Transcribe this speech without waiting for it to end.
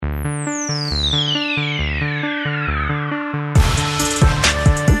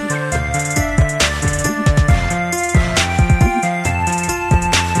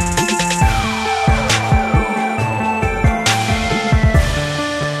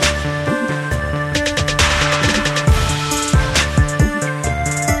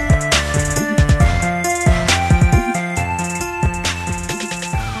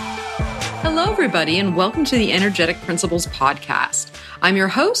Everybody, and welcome to the Energetic Principles podcast. I'm your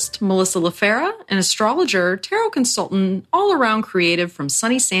host, Melissa LaFera, an astrologer, tarot consultant, all-around creative from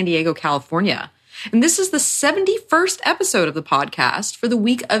sunny San Diego, California. And this is the 71st episode of the podcast for the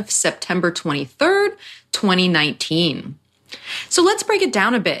week of September 23rd, 2019. So let's break it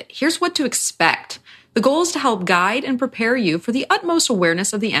down a bit. Here's what to expect. The goal is to help guide and prepare you for the utmost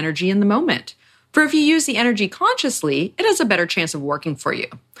awareness of the energy in the moment. For if you use the energy consciously, it has a better chance of working for you.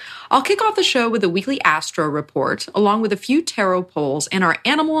 I'll kick off the show with a weekly astro report, along with a few tarot polls and our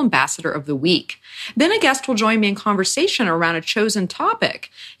animal ambassador of the week. Then a guest will join me in conversation around a chosen topic.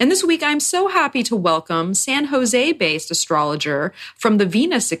 And this week, I'm so happy to welcome San Jose-based astrologer from the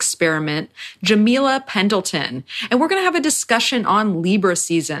Venus Experiment, Jamila Pendleton. And we're going to have a discussion on Libra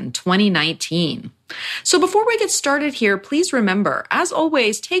season 2019. So before we get started here, please remember, as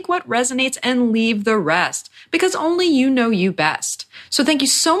always, take what resonates and leave the rest, because only you know you best. So thank you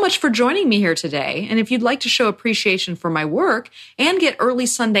so much for joining me here today. And if you'd like to show appreciation for my work and get early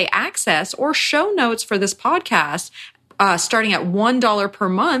Sunday access or show notes for this podcast, starting at $1 per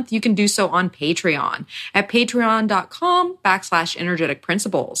month, you can do so on Patreon at patreon.com/energetic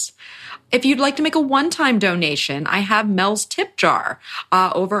principles. If you'd like to make a one-time donation, I have Mel's tip jar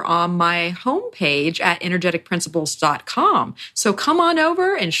over on my homepage at energeticprinciples.com. So come on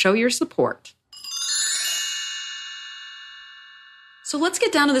over and show your support. So let's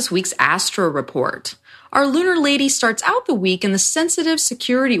get down to this week's astro report. Our lunar lady starts out the week in the sensitive,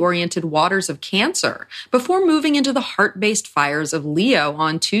 security-oriented waters of Cancer before moving into the heart-based fires of Leo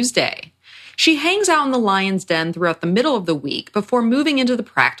on Tuesday. She hangs out in the lion's den throughout the middle of the week before moving into the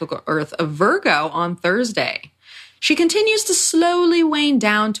practical earth of Virgo on Thursday. She continues to slowly wane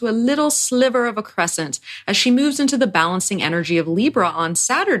down to a little sliver of a crescent as she moves into the balancing energy of Libra on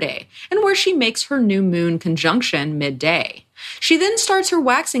Saturday, and where she makes her new moon conjunction midday. She then starts her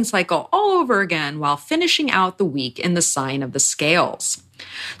waxing cycle all over again while finishing out the week in the sign of the Scales.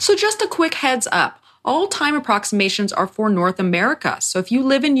 So just a quick heads up. All time approximations are for North America. So if you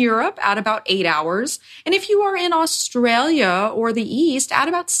live in Europe, add about 8 hours. And if you are in Australia or the East, add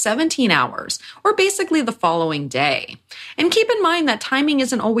about 17 hours, or basically the following day. And keep in mind that timing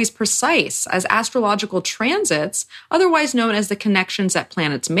isn't always precise, as astrological transits, otherwise known as the connections that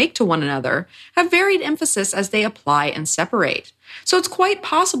planets make to one another, have varied emphasis as they apply and separate. So it's quite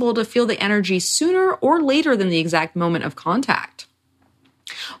possible to feel the energy sooner or later than the exact moment of contact.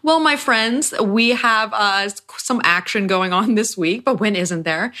 Well, my friends, we have some action going on this week, but when isn't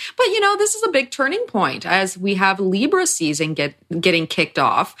there? But, this is a big turning point as we have Libra season getting kicked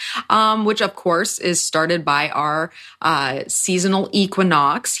off, which, of course, is started by our seasonal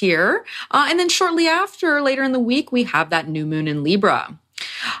equinox here. And then shortly after, later in the week, we have that new moon in Libra.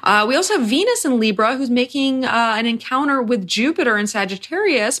 We also have Venus in Libra, who's making an encounter with Jupiter in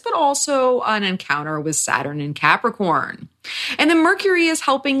Sagittarius, but also an encounter with Saturn in Capricorn. And then Mercury is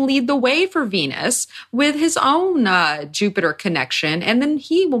helping lead the way for Venus with his own Jupiter connection, and then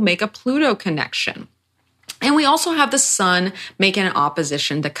he will make a Pluto connection. And we also have the Sun making an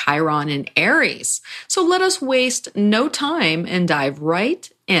opposition to Chiron in Aries. So let us waste no time and dive right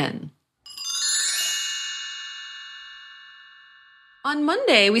in. On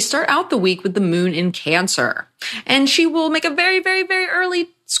Monday, we start out the week with the moon in Cancer, and she will make a very, very, very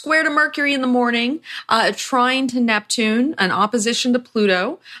early square to Mercury in the morning, a trine to Neptune, an opposition to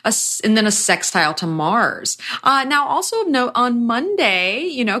Pluto, and then a sextile to Mars. Now, also of note, on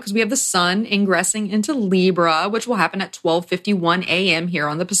Monday, because we have the Sun ingressing into Libra, which will happen at 12:51 a.m. here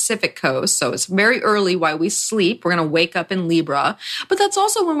on the Pacific coast. So it's very early while we sleep. We're going to wake up in Libra. But that's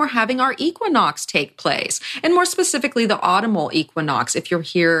also when we're having our equinox take place, and more specifically, the autumnal equinox, if you're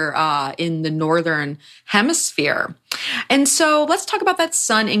here in the northern hemisphere. And so let's talk about that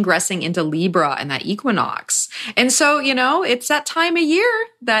Sun ingressing into Libra and that equinox. And so, it's that time of year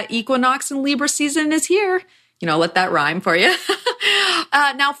that equinox and Libra season is here. Let that rhyme for you.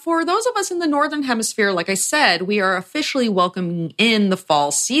 Now, for those of us in the Northern Hemisphere, like I said, we are officially welcoming in the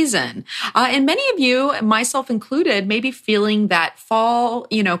fall season. And many of you, myself included, may be feeling that fall,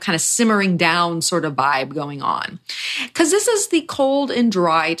 kind of simmering down sort of vibe going on. Because this is the cold and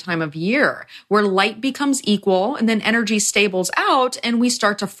dry time of year where light becomes equal and then energy stables out and we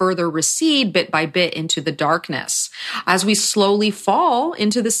start to further recede bit by bit into the darkness as we slowly fall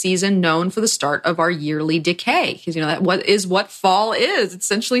into the season known for the start of our yearly decay. Because, that what fall is,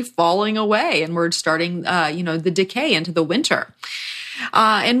 essentially falling away, and we're starting, the decay into the winter.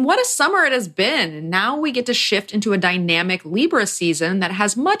 And what a summer it has been. And now we get to shift into a dynamic Libra season that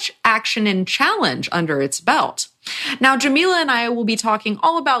has much action and challenge under its belt. Now, Jamila and I will be talking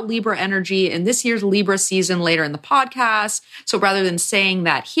all about Libra energy in this year's Libra season later in the podcast. So rather than saying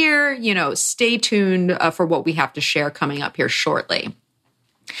that here, stay tuned for what we have to share coming up here shortly.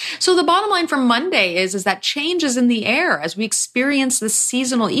 So the bottom line for Monday is that change is in the air as we experience the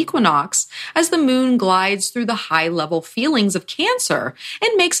seasonal equinox as the moon glides through the high-level feelings of Cancer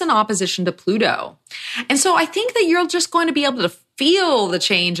and makes an opposition to Pluto. And so I think that you're just going to be able to feel the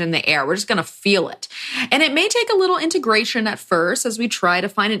change in the air. We're just going to feel it. And it may take a little integration at first as we try to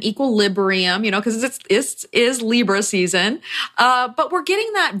find an equilibrium, because it is Libra season. But we're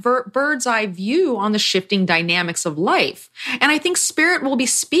getting that bird's eye view on the shifting dynamics of life. And I think Spirit will be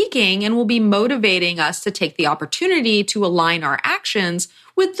speaking and will be motivating us to take the opportunity to align our actions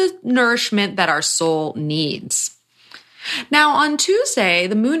with the nourishment that our soul needs. Now, on Tuesday,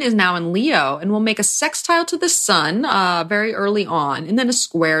 the moon is now in Leo and will make a sextile to the sun very early on, and then a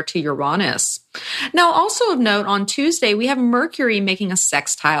square to Uranus. Now, also of note, on Tuesday, we have Mercury making a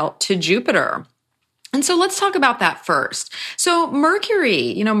sextile to Jupiter. And so let's talk about that first. So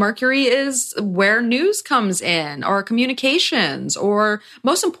Mercury, Mercury is where news comes in, our communications, or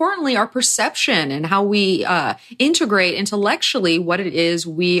most importantly, our perception and how we integrate intellectually what it is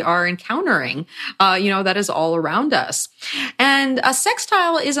we are encountering, that is all around us. And a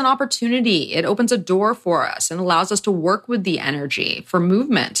sextile is an opportunity. It opens a door for us and allows us to work with the energy for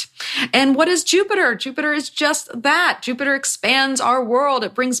movement. And what is Jupiter? Jupiter is just that. Jupiter expands our world.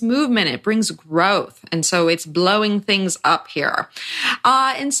 It brings movement. It brings growth. And so it's blowing things up here.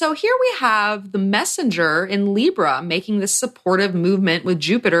 And so here we have the messenger in Libra making this supportive movement with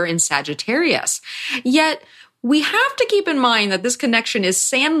Jupiter in Sagittarius. Yet we have to keep in mind that this connection is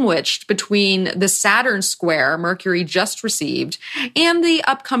sandwiched between the Saturn square Mercury just received and the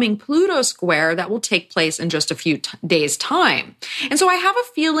upcoming Pluto square that will take place in just a few days' time. And so I have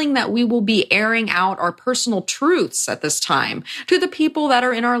a feeling that we will be airing out our personal truths at this time to the people that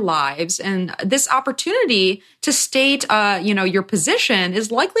are in our lives. And this opportunity to state, your position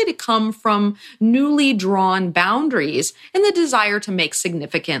is likely to come from newly drawn boundaries and the desire to make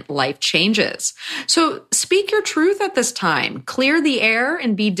significant life changes. So speak your truth at this time, clear the air,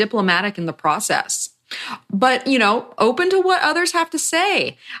 and be diplomatic in the process. But, open to what others have to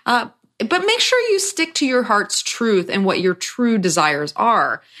say. But make sure you stick to your heart's truth and what your true desires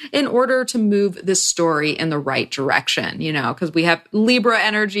are in order to move this story in the right direction, because we have Libra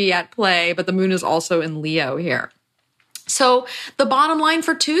energy at play, but the moon is also in Leo here. So the bottom line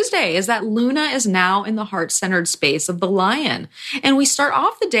for Tuesday is that Luna is now in the heart-centered space of the Lion. And we start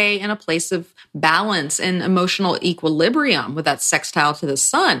off the day in a place of balance and emotional equilibrium with that sextile to the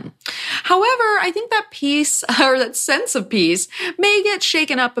sun. However, I think that peace, or that sense of peace, may get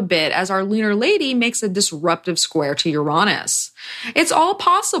shaken up a bit as our lunar lady makes a disruptive square to Uranus. It's all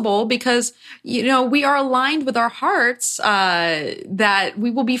possible because, we are aligned with our hearts that we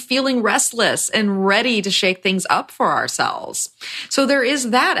will be feeling restless and ready to shake things up for ourselves. So there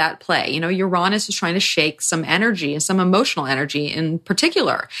is that at play. Uranus is trying to shake some energy, some emotional energy in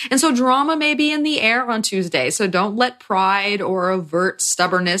particular. And so drama may be in the air on Tuesday. So don't let pride or overt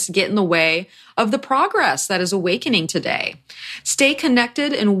stubbornness get in the way of the progress that is awakening today. Stay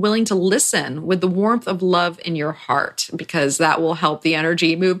connected and willing to listen with the warmth of love in your heart, because that will help the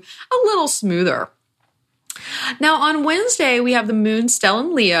energy move a little smoother. Now, on Wednesday, we have the moon still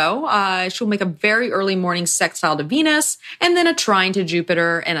in Leo. She'll make a very early morning sextile to Venus, and then a trine to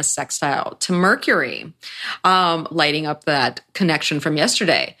Jupiter and a sextile to Mercury, lighting up that connection from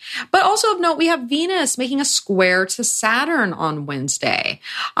yesterday. But also of note, we have Venus making a square to Saturn on Wednesday.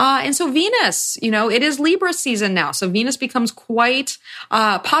 And so Venus, it is Libra season now. So Venus becomes quite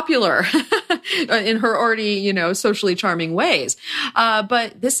popular in her already, socially charming ways.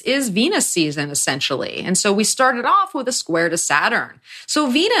 But this is Venus season, essentially. And so we started off with a square to Saturn. So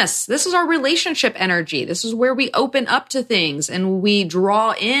Venus, this is our relationship energy. This is where we open up to things and we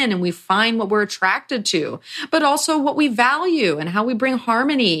draw in and we find what we're attracted to, but also what we value and how we bring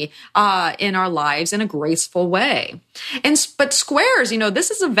harmony in our lives in a graceful way. But squares,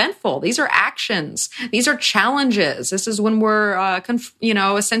 this is eventful. These are actions. These are challenges. This is when we're,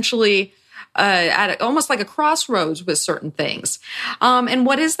 essentially at almost like a crossroads with certain things. And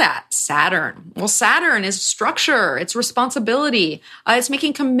what is that? Saturn. Well, Saturn is structure. It's responsibility. It's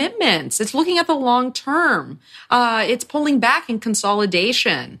making commitments. It's looking at the long term. It's pulling back in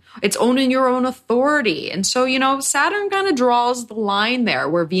consolidation. It's owning your own authority. And so, Saturn kind of draws the line there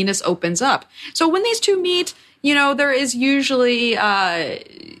where Venus opens up. So when these two meet, there is usually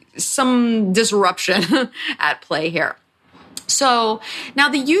some disruption at play here. So now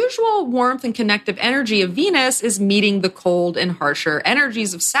the usual warmth and connective energy of Venus is meeting the cold and harsher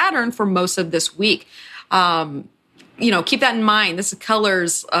energies of Saturn for most of this week. Keep that in mind. This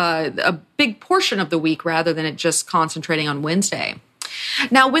colors a big portion of the week rather than it just concentrating on Wednesday.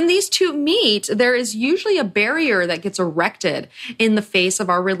 Now, when these two meet, there is usually a barrier that gets erected in the face of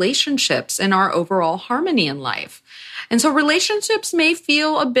our relationships and our overall harmony in life. And so relationships may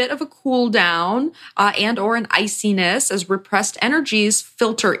feel a bit of a cool down and or an iciness as repressed energies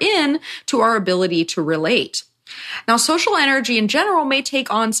filter in to our ability to relate. Now, social energy in general may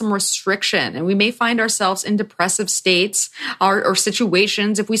take on some restriction, and we may find ourselves in depressive states or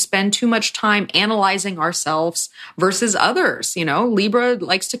situations if we spend too much time analyzing ourselves versus others. Libra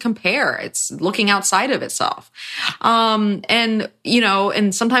likes to compare. It's looking outside of itself. And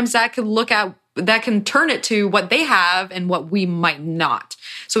sometimes that can turn it to what they have and what we might not.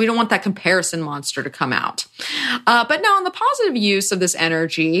 So we don't want that comparison monster to come out. But now in the positive use of this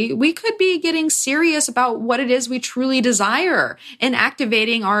energy, we could be getting serious about what it is we truly desire and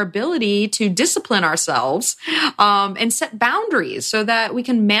activating our ability to discipline ourselves and set boundaries so that we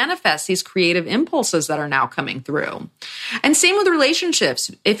can manifest these creative impulses that are now coming through. And same with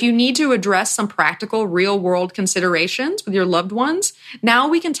relationships. If you need to address some practical real world considerations with your loved ones, now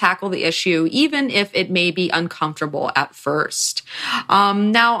we can tackle the issue even if it may be uncomfortable at first.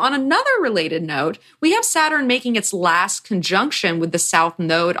 Now, on another related note, we have Saturn making its last conjunction with the South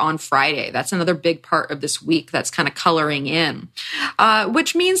Node on Friday. That's another big part of this week that's kind of coloring in,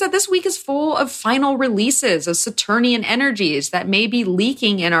 which means that this week is full of final releases of Saturnian energies that may be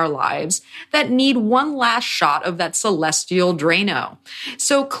leaking in our lives that need one last shot of that celestial Drano.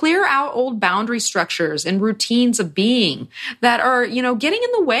 So clear out old boundary structures and routines of being that are, getting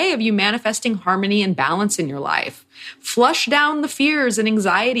in the way of you manifesting harmony and balance in your life. Flush down the fears and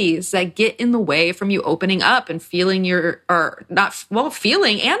anxieties that get in the way from you opening up and feeling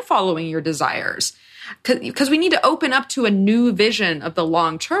feeling and following your desires. Because we need to open up to a new vision of the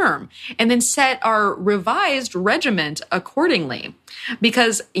long term and then set our revised regiment accordingly.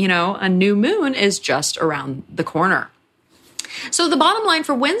 Because, a new moon is just around the corner. So the bottom line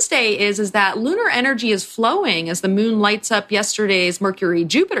for Wednesday is that lunar energy is flowing as the moon lights up yesterday's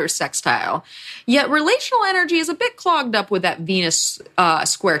Mercury-Jupiter sextile, yet relational energy is a bit clogged up with that Venus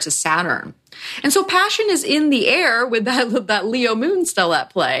square to Saturn. And so passion is in the air with that Leo moon still at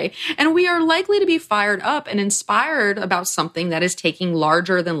play, and we are likely to be fired up and inspired about something that is taking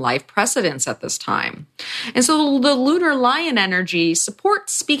larger than life precedence at this time. And so the lunar lion energy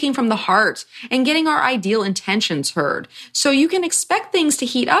supports speaking from the heart and getting our ideal intentions heard. So you can expect things to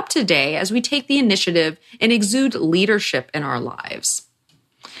heat up today as we take the initiative and exude leadership in our lives.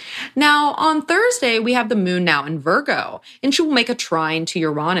 Now, on Thursday, we have the moon now in Virgo, and she will make a trine to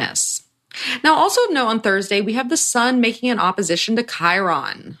Uranus. Now, also of note on Thursday, we have the sun making an opposition to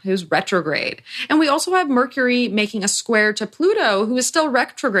Chiron, who's retrograde. And we also have Mercury making a square to Pluto, who is still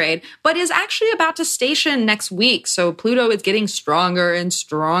retrograde, but is actually about to station next week. So Pluto is getting stronger and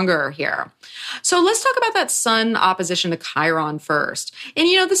stronger here. So let's talk about that sun opposition to Chiron first. And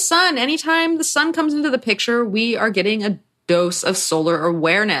the sun, anytime the sun comes into the picture, we are getting a dose of solar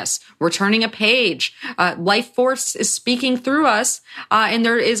awareness. We're turning a page. Life force is speaking through us, and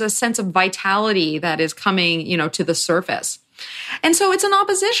there is a sense of vitality that is coming, to the surface. And so it's an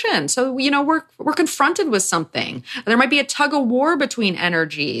opposition. So, we're confronted with something. There might be a tug of war between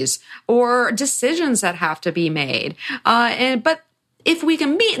energies or decisions that have to be made. But if we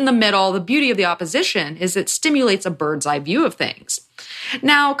can meet in the middle, the beauty of the opposition is it stimulates a bird's eye view of things.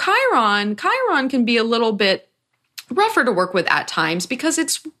 Now, Chiron can be a little bit rougher to work with at times because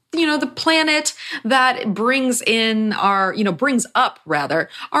it's, the planet that brings up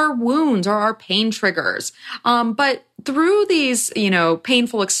our wounds or our pain triggers. But through these,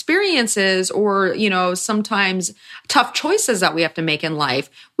 painful experiences or, sometimes tough choices that we have to make in life,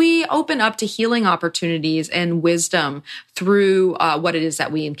 we open up to healing opportunities and wisdom through what it is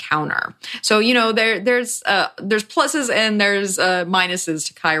that we encounter. So, there's pluses and there's minuses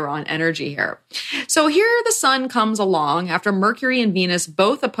to Chiron energy here. So here the sun comes along after Mercury and Venus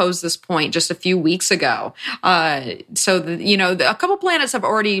both opposed this point just a few weeks ago. A couple planets have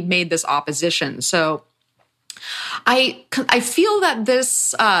already made this opposition. So I feel that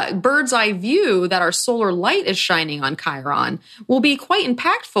this bird's eye view that our solar light is shining on Chiron will be quite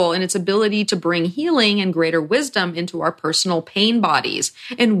impactful in its ability to bring healing and greater wisdom into our personal pain bodies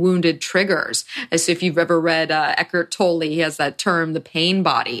and wounded triggers. As if you've ever read Eckhart Tolle, he has that term, the pain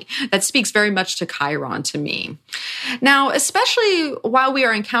body. That speaks very much to Chiron to me. Now, especially while we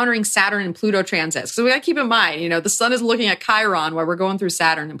are encountering Saturn and Pluto transits, so we got to keep in mind, the sun is looking at Chiron while we're going through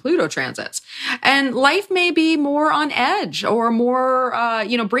Saturn and Pluto transits. And life may be more on edge or more,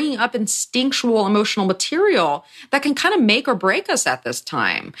 bringing up instinctual emotional material that can kind of make or break us at this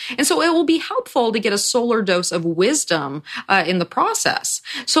time. And so it will be helpful to get a solar dose of wisdom in the process.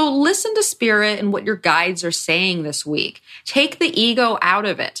 So listen to spirit and what your guides are saying this week. Take the ego out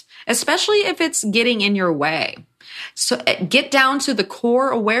of it, especially if it's getting in your way. So get down to the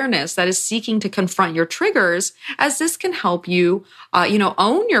core awareness that is seeking to confront your triggers, as this can help you,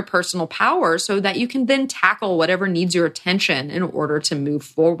 own your personal power so that you can then tackle whatever needs your attention in order to move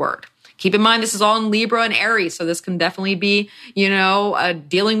forward. Keep in mind, this is all in Libra and Aries, so this can definitely be,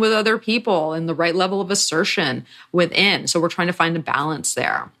 dealing with other people and the right level of assertion within. So we're trying to find a balance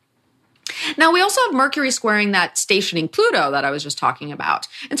there. Now, we also have Mercury squaring that stationing Pluto that I was just talking about.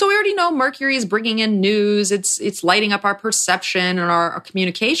 And so we already know Mercury is bringing in news. It's lighting up our perception and our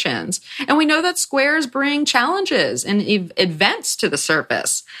communications. And we know that squares bring challenges and events to the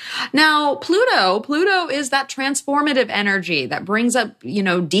surface. Now, Pluto is that transformative energy that brings up,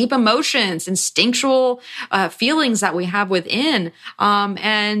 deep emotions, instinctual feelings that we have within,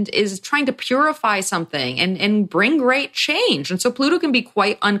 and is trying to purify something and bring great change. And so Pluto can be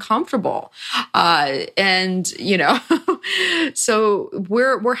quite uncomfortable. So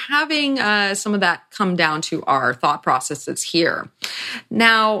we're having some of that come down to our thought processes here.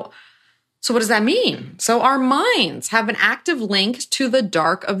 Now, so what does that mean? So our minds have an active link to the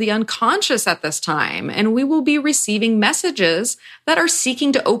dark of the unconscious at this time, and we will be receiving messages that are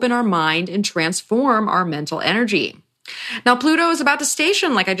seeking to open our mind and transform our mental energy. Now, Pluto is about to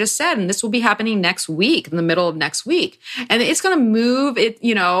station, like I just said, and this will be happening next week, in the middle of next week. And it's going to move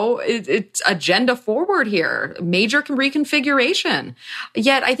its agenda forward here, major reconfiguration.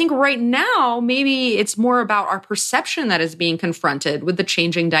 Yet I think right now, maybe it's more about our perception that is being confronted with the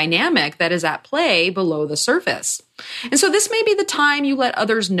changing dynamic that is at play below the surface. And so this may be the time you let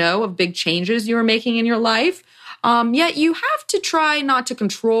others know of big changes you are making in your life. Yet you have to try not to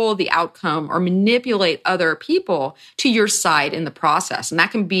control the outcome or manipulate other people to your side in the process. And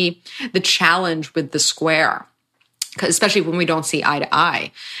that can be the challenge with the square, especially when we don't see eye to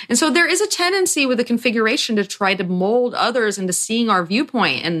eye. And so there is a tendency with the configuration to try to mold others into seeing our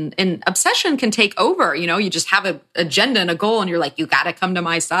viewpoint, and obsession can take over. You just have an agenda and a goal and you're like, you got to come to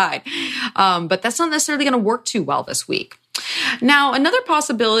my side. But that's not necessarily going to work too well this week. Now, another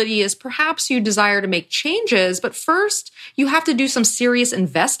possibility is perhaps you desire to make changes, but first you have to do some serious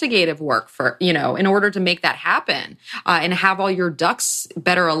investigative work in order to make that happen, and have all your ducks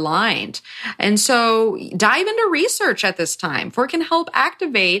better aligned. And so dive into research at this time, for it can help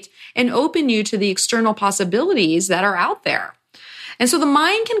activate and open you to the external possibilities that are out there. And so the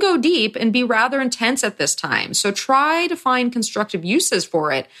mind can go deep and be rather intense at this time. So try to find constructive uses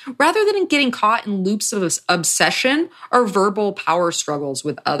for it rather than getting caught in loops of obsession or verbal power struggles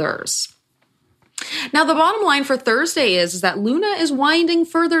with others. Now, the bottom line for Thursday is that Luna is winding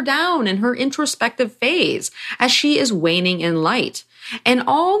further down in her introspective phase as she is waning in light. And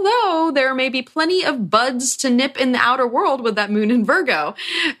although there may be plenty of buds to nip in the outer world with that moon in Virgo,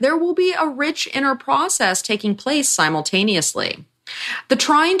 there will be a rich inner process taking place simultaneously. The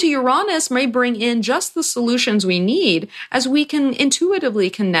trine to Uranus may bring in just the solutions we need as we can intuitively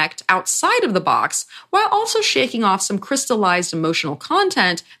connect outside of the box while also shaking off some crystallized emotional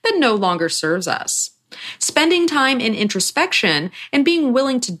content that no longer serves us. Spending time in introspection and being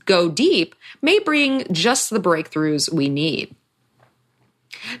willing to go deep may bring just the breakthroughs we need.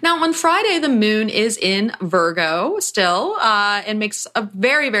 Now, on Friday, the moon is in Virgo still, and makes a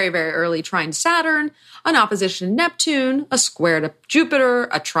very, very, very early trine to Saturn, an opposition to Neptune, a square to Jupiter,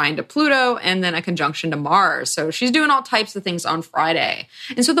 a trine to Pluto, and then a conjunction to Mars. So she's doing all types of things on Friday.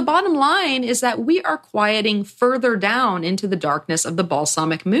 And so the bottom line is that we are quieting further down into the darkness of the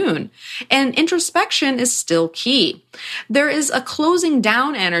balsamic moon. And introspection is still key. There is a closing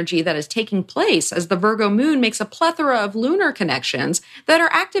down energy that is taking place as the Virgo moon makes a plethora of lunar connections that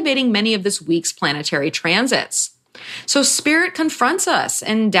are activating many of this week's planetary transits. So spirit confronts us,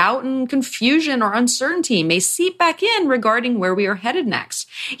 and doubt and confusion or uncertainty may seep back in regarding where we are headed next.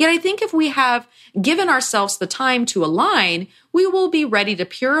 Yet I think if we have given ourselves the time to align, we will be ready to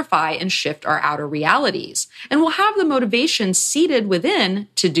purify and shift our outer realities, and we'll have the motivation seated within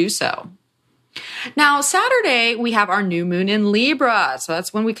to do so. Now, Saturday, we have our new moon in Libra. So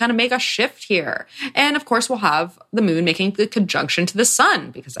that's when we kind of make a shift here. And of course, we'll have the moon making the conjunction to the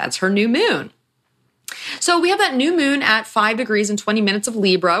sun because that's her new moon. So we have that new moon at 5 degrees and 20 minutes of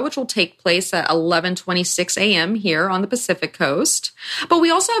Libra, which will take place at 11:26 a.m. here on the Pacific coast. But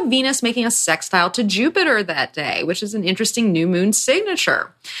we also have Venus making a sextile to Jupiter that day, which is an interesting new moon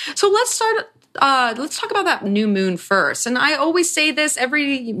signature. So let's talk about that new moon first. And I always say this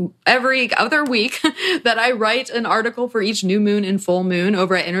every other week that I write an article for each new moon and full moon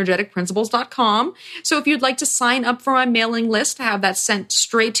over at energeticprinciples.com. So if you'd like to sign up for my mailing list to have that sent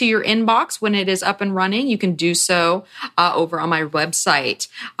straight to your inbox when it is up and running, you can do so over on my website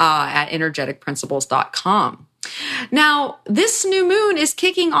at energeticprinciples.com. Now, this new moon is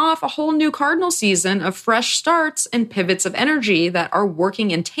kicking off a whole new cardinal season of fresh starts and pivots of energy that are working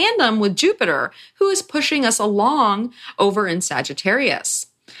in tandem with Jupiter, who is pushing us along over in Sagittarius.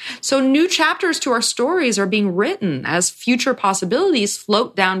 So new chapters to our stories are being written as future possibilities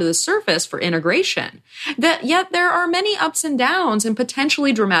float down to the surface for integration. Yet there are many ups and downs and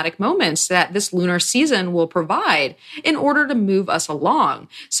potentially dramatic moments that this lunar season will provide in order to move us along.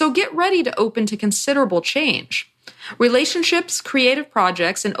 So get ready to open to considerable change. Relationships, creative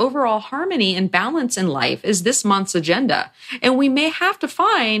projects, and overall harmony and balance in life is this month's agenda. And we may have to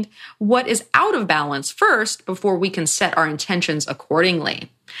find what is out of balance first before we can set our intentions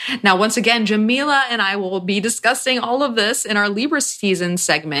accordingly. Now, once again, Jamila and I will be discussing all of this in our Libra season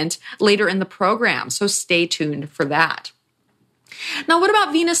segment later in the program, so stay tuned for that. Now, what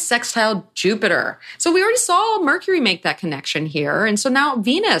about Venus sextile Jupiter? So we already saw Mercury make that connection here. And so now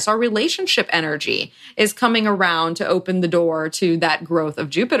Venus, our relationship energy, is coming around to open the door to that growth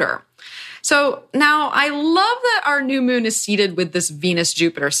of Jupiter. So now I love that our new moon is seated with this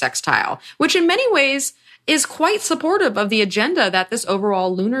Venus-Jupiter sextile, which in many ways is quite supportive of the agenda that this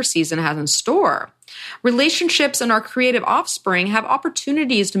overall lunar season has in store. Relationships and our creative offspring have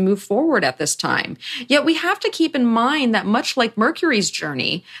opportunities to move forward at this time. Yet we have to keep in mind that much like Mercury's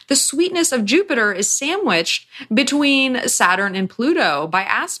journey, the sweetness of Jupiter is sandwiched between Saturn and Pluto by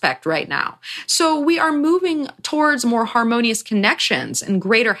aspect right now. So we are moving towards more harmonious connections and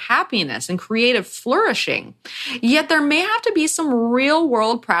greater happiness and creative flourishing. Yet there may have to be some real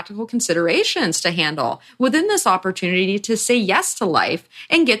world practical considerations to handle within this opportunity to say yes to life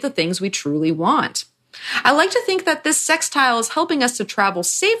and get the things we truly want. I like to think that this sextile is helping us to travel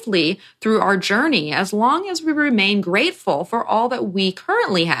safely through our journey as long as we remain grateful for all that we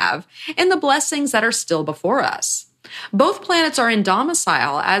currently have and the blessings that are still before us. Both planets are in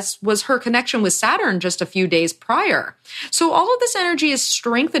domicile, as was her connection with Saturn just a few days prior. So all of this energy is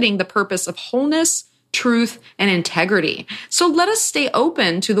strengthening the purpose of wholeness, truth, and integrity. So let us stay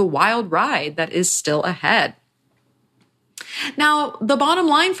open to the wild ride that is still ahead. Now, the bottom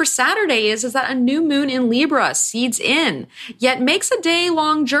line for Saturday is that a new moon in Libra seeds in, yet makes a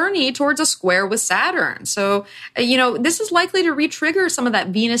day-long journey towards a square with Saturn. So, this is likely to re-trigger some of that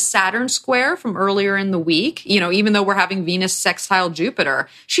Venus-Saturn square from earlier in the week. Even though we're having Venus sextile Jupiter,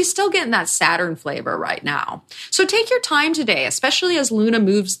 she's still getting that Saturn flavor right now. So take your time today, especially as Luna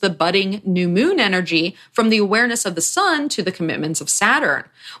moves the budding new moon energy from the awareness of the sun to the commitments of Saturn,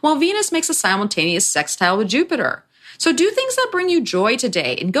 while Venus makes a simultaneous sextile with Jupiter. So do things that bring you joy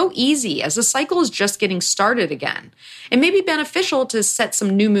today and go easy as the cycle is just getting started again. It may be beneficial to set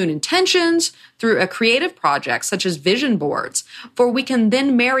some new moon intentions through a creative project such as vision boards, for we can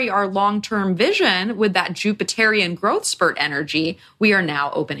then marry our long-term vision with that Jupiterian growth spurt energy we are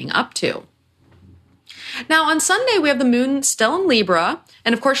now opening up to. Now, on Sunday, we have the moon still in Libra.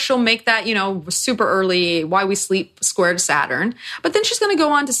 And of course, she'll make that, super early, why we sleep square to Saturn. But then she's going to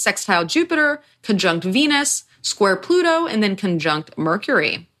go on to sextile Jupiter, conjunct Venus, square Pluto, and then conjunct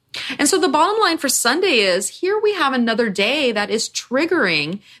Mercury. And so the bottom line for Sunday is here we have another day that is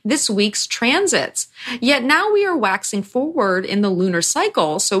triggering this week's transits. Yet now we are waxing forward in the lunar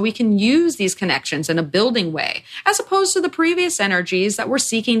cycle so we can use these connections in a building way, as opposed to the previous energies that were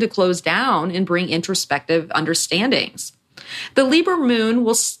seeking to close down and bring introspective understandings. The Libra moon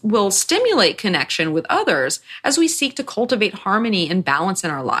will stimulate connection with others as we seek to cultivate harmony and balance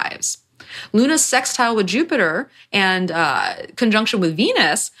in our lives. Luna's sextile with Jupiter and conjunction with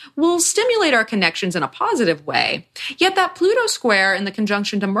Venus will stimulate our connections in a positive way. Yet that Pluto square in the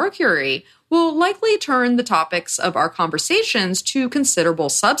conjunction to Mercury will likely turn the topics of our conversations to considerable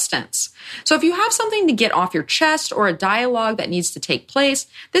substance. So if you have something to get off your chest or a dialogue that needs to take place,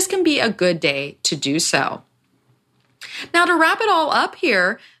 this can be a good day to do so. Now, to wrap it all up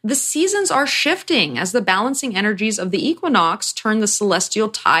here, the seasons are shifting as the balancing energies of the equinox turn the celestial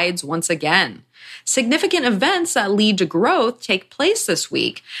tides once again. Significant events that lead to growth take place this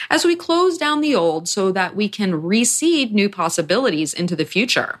week as we close down the old so that we can reseed new possibilities into the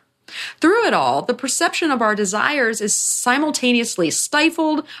future. Through it all, the perception of our desires is simultaneously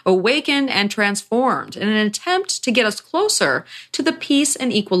stifled, awakened, and transformed in an attempt to get us closer to the peace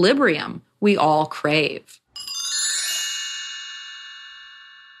and equilibrium we all crave.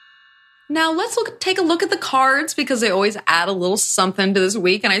 Now let's take a look at the cards because they always add a little something to this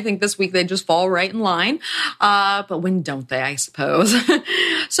week. And I think this week they just fall right in line. But when don't they, I suppose?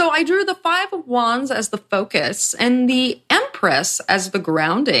 So I drew the Five of Wands as the focus and the Empress as the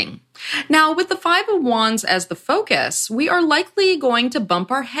grounding. Now, with the Five of Wands as the focus, we are likely going to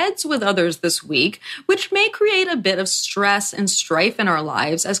bump our heads with others this week, which may create a bit of stress and strife in our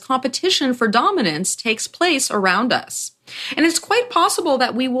lives as competition for dominance takes place around us. And it's quite possible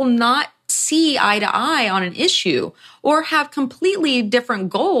that we will not see eye to eye on an issue or have completely different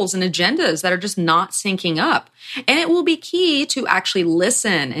goals and agendas that are just not syncing up. And it will be key to actually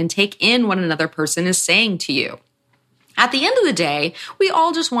listen and take in what another person is saying to you. At the end of the day, we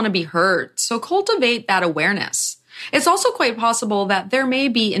all just want to be heard, so cultivate that awareness. It's also quite possible that there may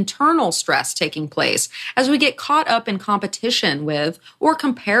be internal stress taking place as we get caught up in competition with or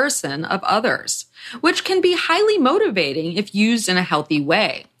comparison of others, which can be highly motivating if used in a healthy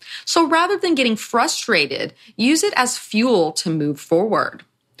way. So rather than getting frustrated, use it as fuel to move forward.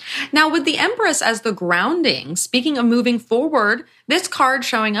 Now, with the Empress as the grounding, speaking of moving forward, this card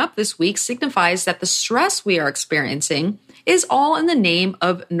showing up this week signifies that the stress we are experiencing is all in the name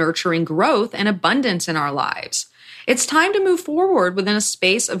of nurturing growth and abundance in our lives. It's time to move forward within a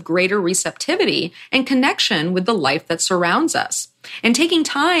space of greater receptivity and connection with the life that surrounds us. And taking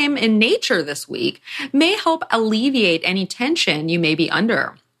time in nature this week may help alleviate any tension you may be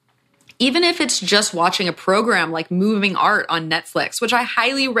under. Even if it's just watching a program like Moving Art on Netflix, which I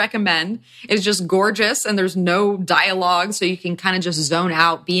highly recommend, is just gorgeous and there's no dialogue, so you can kind of just zone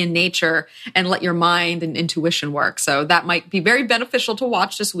out, be in nature, and let your mind and intuition work. So that might be very beneficial to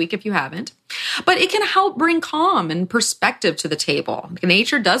watch this week if you haven't. But it can help bring calm and perspective to the table.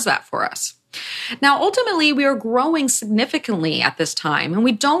 Nature does that for us. Now, ultimately, we are growing significantly at this time, and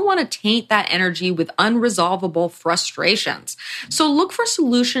we don't want to taint that energy with unresolvable frustrations. So look for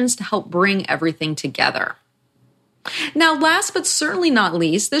solutions to help bring everything together. Now, last but certainly not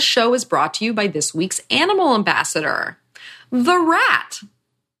least, this show is brought to you by this week's animal ambassador, the rat.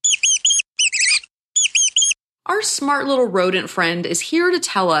 Our smart little rodent friend is here to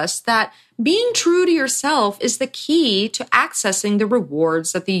tell us that being true to yourself is the key to accessing the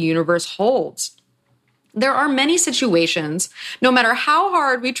rewards that the universe holds. There are many situations, no matter how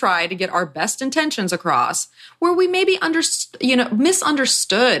hard we try to get our best intentions across, where we may be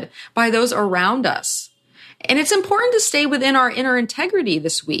misunderstood by those around us. And it's important to stay within our inner integrity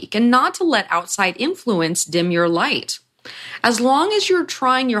this week and not to let outside influence dim your light. As long as you're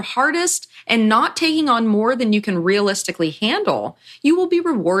trying your hardest and not taking on more than you can realistically handle, you will be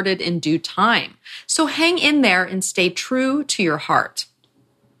rewarded in due time. So hang in there and stay true to your heart.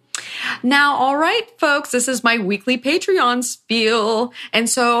 Now, all right, folks, this is my weekly Patreon spiel. And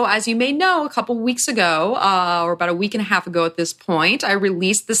so, as you may know, a couple weeks ago, or about a week and a half ago at this point, I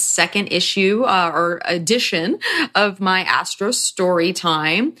released the second issue or edition of my Astro Story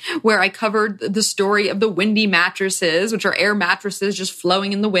Time, where I covered the story of the windy mattresses, which are air mattresses just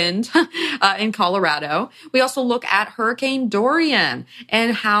flowing in the wind in Colorado. We also look at Hurricane Dorian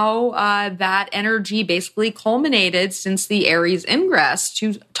and how that energy basically culminated since the Aries ingress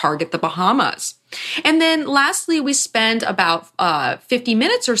to target the Bahamas. And then lastly, we spend about 50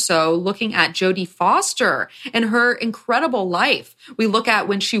 minutes or so looking at Jodie Foster and her incredible life. We look at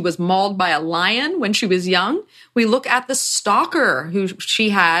when she was mauled by a lion when she was young. We look at the stalker who she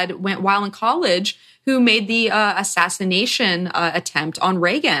had while in college, who made the assassination attempt on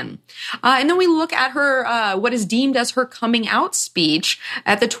Reagan. And then we look at her, what is deemed as her coming out speech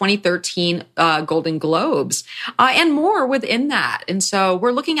at the 2013 Golden Globes, and more within that. And so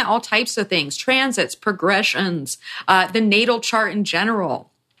we're looking at all types of things, transits, progressions, the natal chart in general.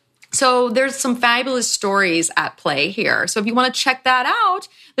 So there's some fabulous stories at play here. So if you want to check that out,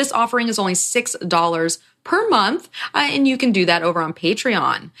 this offering is only $6 per month, and you can do that over on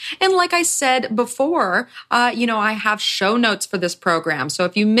Patreon. And like I said before, I have show notes for this program. So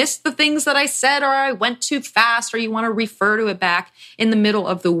if you missed the things that I said, or I went too fast, or you want to refer to it back in the middle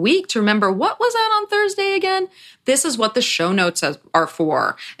of the week to remember what was that on Thursday again, this is what the show notes are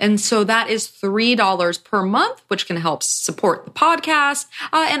for. And so that is $3 per month, which can help support the podcast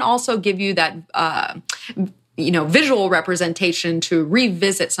and also give you that visual representation to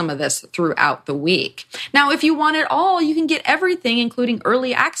revisit some of this throughout the week. Now, if you want it all, you can get everything, including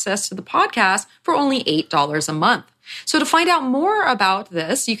early access to the podcast, for only $8 a month. So to find out more about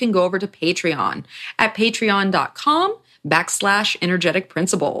this, you can go over to Patreon at patreon.com/energetic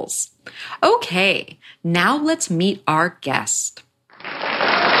principles. Okay, now let's meet our guest.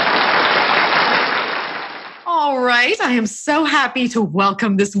 All right. I am so happy to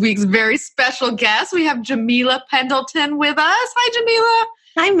welcome this week's very special guest. We have Jamila Pendleton with us. Hi, Jamila.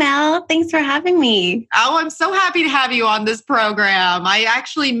 Hi, Mel. Thanks for having me. Oh, I'm so happy to have you on this program. I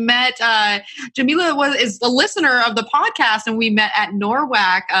actually met Jamila is a listener of the podcast, and we met at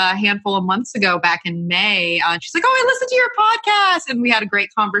NORWAC a handful of months ago, back in May. She's like, "Oh, I listened to your podcast," and we had a great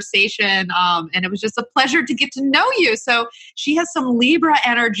conversation. And it was just a pleasure to get to know you. So she has some Libra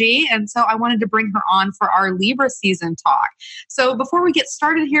energy, and so I wanted to bring her on for our Libra season talk. So before we get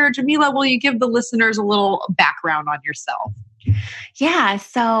started here, Jamila, will you give the listeners a little background on yourself? Yeah,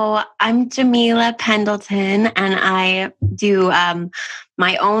 so I'm Jamila Pendleton, and I do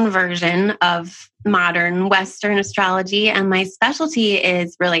my own version of modern Western astrology, and my specialty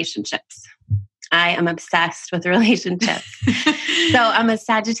is relationships. I am obsessed with relationships. So I'm a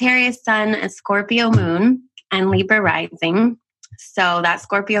Sagittarius sun, a Scorpio moon, and Libra rising. So that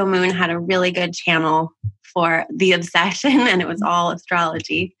Scorpio moon had a really good channel for the obsession, and it was all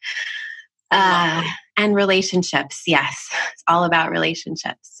astrology. And relationships. Yes. It's all about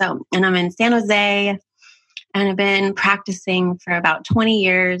relationships. So, and I'm in San Jose, and I've been practicing for about 20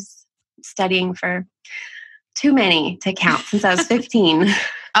 years, studying for too many to count since I was 15.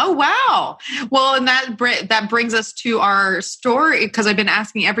 Oh, wow. Well, and that brings us to our story, because I've been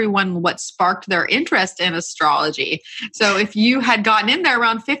asking everyone what sparked their interest in astrology. So if you had gotten in there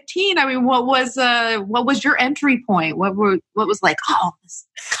around 15, I mean, what was your entry point? What was like, come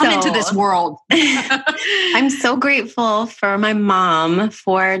into this world? I'm so grateful for my mom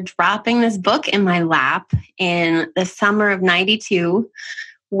for dropping this book in my lap in the summer of 92,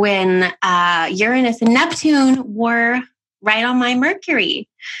 when Uranus and Neptune were right on my Mercury.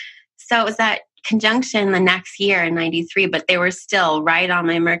 So it was that conjunction the next year in 93, but they were still right on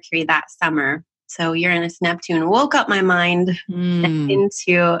my Mercury that summer. So Uranus, Neptune woke up my mind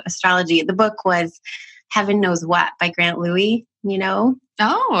into astrology. The book was Heaven Knows What by Grant Louis, you know?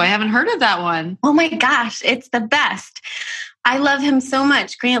 Oh, I haven't heard of that one. Oh my gosh, it's the best. I love him so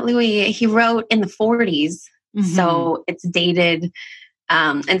much. Grant Louis, he wrote in the 40s, so it's dated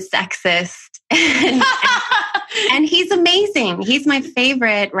and sexist. And he's amazing. He's my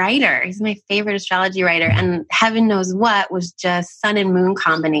favorite writer. He's my favorite astrology writer. And Heaven Knows What was just sun and moon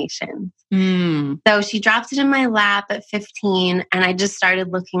combinations. So she dropped it in my lap at 15, and I just started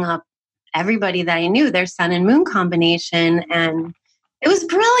looking up everybody that I knew, their sun and moon combination. And it was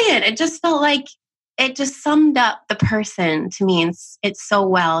brilliant. It just felt like it just summed up the person to me. And it's so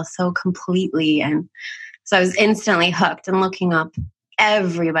well, so completely. And so I was instantly hooked and looking up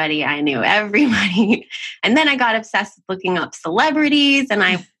everybody I knew, everybody. And then I got obsessed with looking up celebrities. And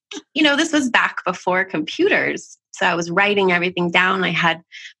this was back before computers. So I was writing everything down. I had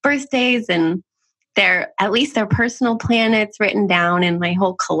birthdays and at least their personal planets written down in my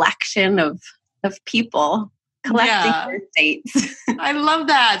whole collection of people collecting birth dates. I love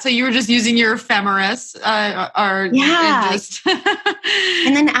that. So you were just using your ephemeris. And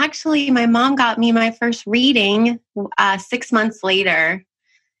then actually my mom got me my first reading 6 months later.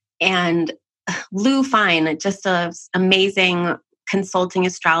 And Lou Fine, just an amazing consulting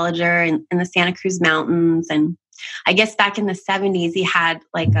astrologer in the Santa Cruz Mountains. And I guess back in the 70s, he had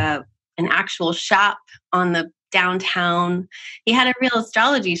like an actual shop on the downtown. He had a real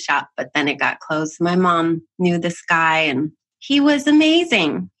astrology shop, but then it got closed. My mom knew this guy, and he was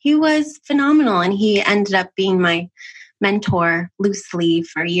amazing. He was phenomenal, and he ended up being my mentor loosely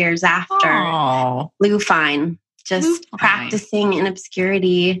for years after. Aww. Lou Fine, just practicing in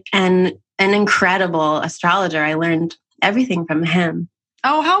obscurity, and an incredible astrologer. I learned everything from him.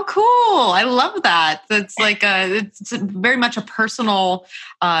 Oh, how cool. I love that. That's like it's very much a personal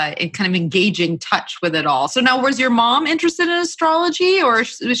and kind of engaging touch with it all. So now, was your mom interested in astrology, or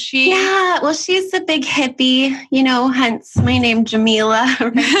was she? Yeah, well, she's a big hippie, hence my name, Jamila.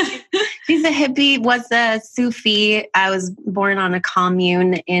 Right? She's a hippie, was a Sufi. I was born on a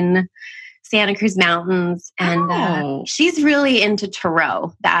commune in Santa Cruz Mountains, and she's really into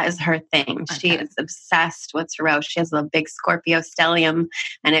tarot. That is her thing. Okay. She is obsessed with tarot. She has a big Scorpio stellium,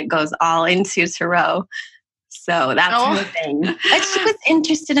 and it goes all into tarot. So that's her thing. But she was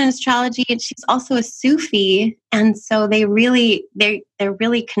interested in astrology, and she's also a Sufi, and so they're really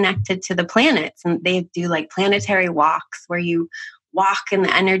connected to the planets, and they do like planetary walks where you walk in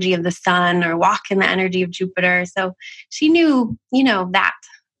the energy of the sun or walk in the energy of Jupiter. So she knew, that.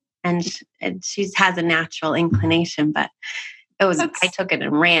 And she has a natural inclination, but I took it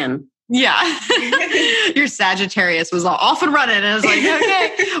and ran. Yeah. Your Sagittarius was off and running. And I was like,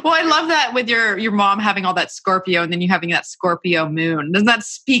 okay. Well, I love that with your mom having all that Scorpio and then you having that Scorpio moon. Doesn't that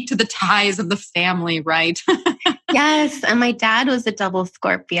speak to the ties of the family, right? Yes. And my dad was a double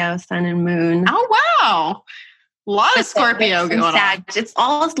Scorpio, sun and moon. Oh, wow. A lot of Scorpio going on. It's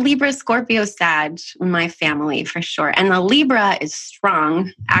all Libra, Scorpio, Sag in my family for sure. And the Libra is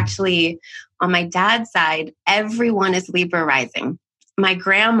strong. Actually, on my dad's side, everyone is Libra rising. My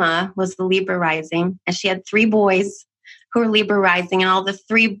grandma was the Libra rising, and she had 3 boys who were Libra rising, and all the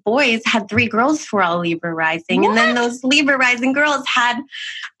 3 boys had 3 girls who were all Libra rising. What? And then those Libra rising girls and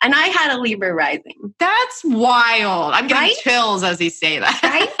I had a Libra rising. That's wild. I'm getting chills as you say that.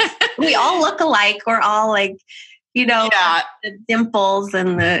 Right? We all look alike. We're all like, the dimples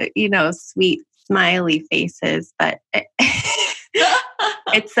and the, sweet smiley faces, but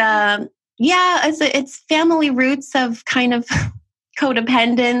it's family roots of kind of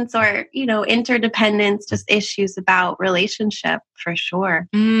codependence or, interdependence, just issues about relationship for sure.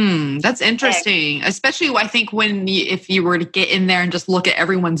 That's interesting. Especially I think if you were to get in there and just look at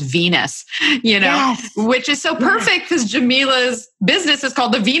everyone's Venus, yes. Which is so perfect because Jamila's business is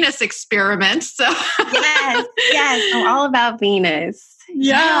called the Venus Experiment. So yes. I'm all about Venus.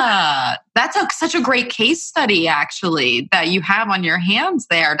 Yeah. That's such a great case study, actually, that you have on your hands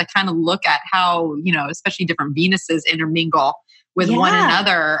there to kind of look at how, especially different Venuses intermingle with one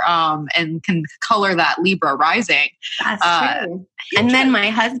another and can color that Libra rising. That's true. And then my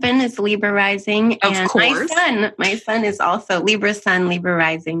husband is Libra rising. Of course. My son is also Libra sun, Libra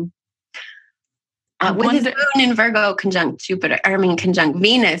rising. With his moon in Virgo conjunct conjunct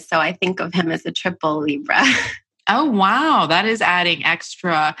Venus. So I think of him as a triple Libra. Oh, wow. That is adding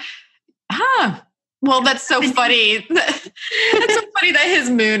extra. Well, that's so funny. It's so funny that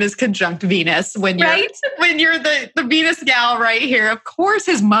his moon is conjunct Venus when you're the Venus gal right here. Of course,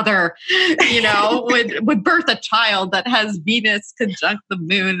 his mother, would birth a child that has Venus conjunct the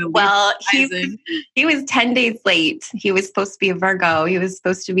moon. Well, he was 10 days late. He was supposed to be a Virgo. He was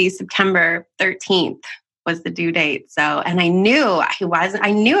supposed to be September 13th was the due date. So, and I knew he wasn't.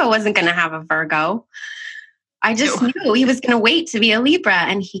 I knew I wasn't going to have a Virgo. I just knew he was going to wait to be a Libra,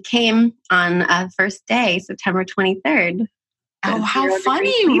 and he came on first day, September 23rd. Oh, how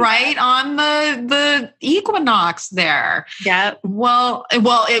funny, right? On the equinox there. Yeah. Well,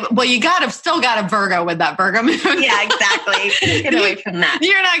 you still got a Virgo with that Virgo moon. Yeah, exactly. Get away from that.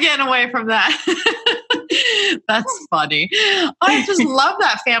 You're not getting away from that. That's funny. I just love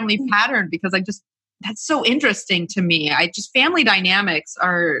that family pattern because that's so interesting to me. Family dynamics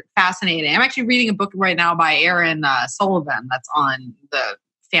are fascinating. I'm actually reading a book right now by Aaron Sullivan that's on the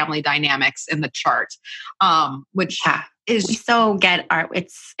family dynamics in the chart, which is we so get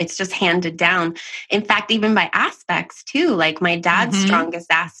it's just handed down. In fact, even by aspects too. Like my dad's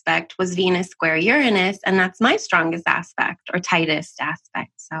strongest aspect was Venus square Uranus, and that's my strongest aspect or tightest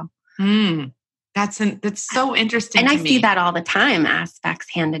aspect. So. That's so interesting. And to I me. see that all the time. Aspects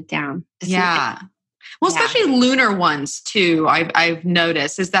handed down. Yeah. Well, especially lunar ones too. I've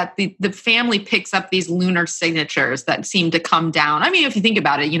noticed is that the family picks up these lunar signatures that seem to come down. I mean, if you think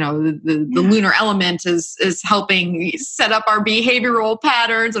about it, the lunar element is helping set up our behavioral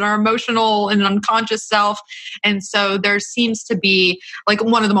patterns and our emotional and unconscious self. And so there seems to be like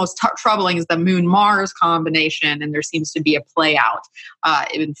one of the most troubling is the Moon Mars combination, and there seems to be a play out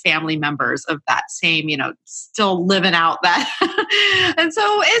in family members of that same, still living out that. And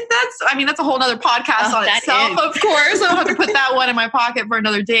so that's a whole nother podcast on itself, of course. I'll have to put that one in my pocket for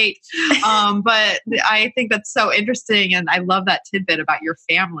another date. But I think that's so interesting, and I love that tidbit about your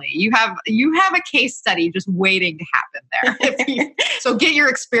family. You have a case study just waiting to happen there. So get your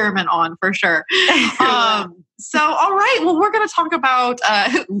experiment on for sure. So, all right. Well, we're going to talk about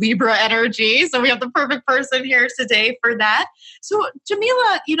Libra energy. So we have the perfect person here today for that. So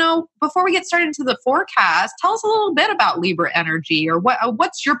Jamila, before we get started into the forecast, tell us a little bit about Libra energy, or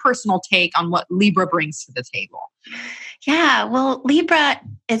what's your personal take on what Libra brings to the table? Yeah, well, Libra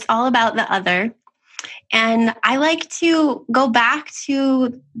is all about the other. And I like to go back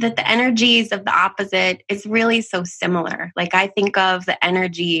to that the energies of the opposite is really so similar. Like I think of the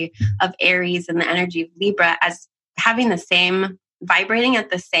energy of Aries and the energy of Libra as having the same, vibrating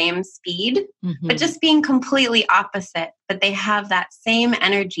at the same speed, but just being completely opposite. But they have that same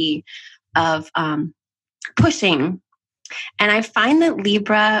energy of pushing. And I find that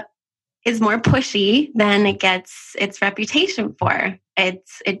Libra is more pushy than it gets its reputation for.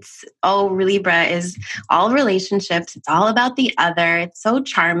 Libra is all relationships. It's all about the other. It's so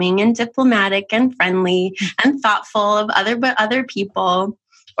charming and diplomatic and friendly and thoughtful of other people,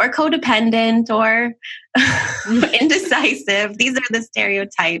 or codependent or indecisive. These are the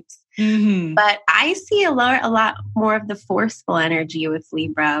stereotypes. Mm-hmm. But I see a lot more of the forceful energy with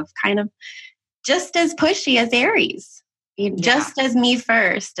Libra, of kind of just as pushy as Aries. Just as me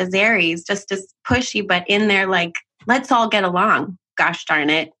first, as Aries, just as pushy, but in there like, let's all get along. Gosh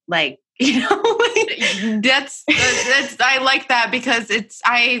darn it. Like, that's I like that, because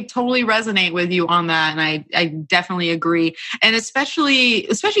I totally resonate with you on that. And I definitely agree. And especially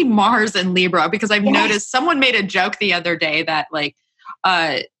Mars and Libra, because I've noticed someone made a joke the other day that like,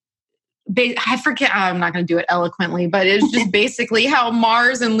 I forget, I'm not going to do it eloquently, but it's just basically how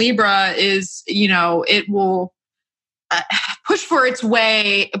Mars and Libra is, it will push for its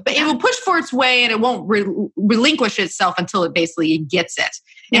way, but it will push for its way, and it won't relinquish itself until it basically gets it.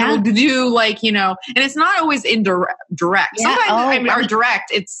 And it will do like, and it's not always indirect. Sometimes or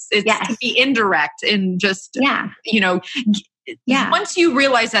direct. It's to be indirect and just, once you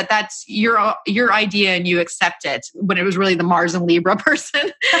realize that that's your idea and you accept it, when it was really the Mars and Libra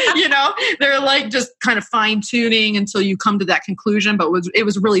person, they're like just kind of fine tuning until you come to that conclusion. But it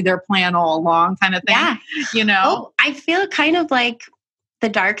was really their plan all along, kind of thing. Yeah. Well, I feel kind of like the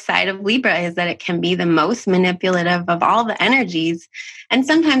dark side of Libra is that it can be the most manipulative of all the energies. And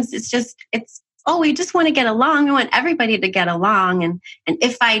sometimes we just want to get along. We want everybody to get along. And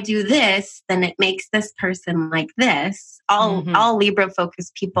if I do this, then it makes this person like this. All Libra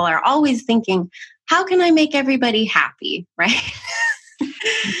focused people are always thinking, how can I make everybody happy? Right.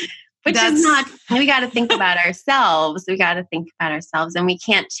 Which is not, we got to think about ourselves. And we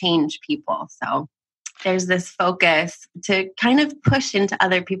can't change people. So there's this focus to kind of push into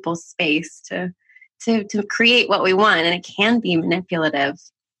other people's space to create what we want. And it can be manipulative.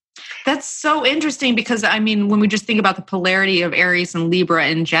 That's so interesting, because when we just think about the polarity of Aries and Libra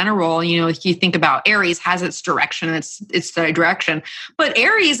in general, if you think about Aries has its direction, it's the direction, but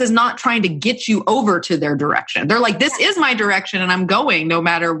Aries is not trying to get you over to their direction. They're like, this is my direction and I'm going no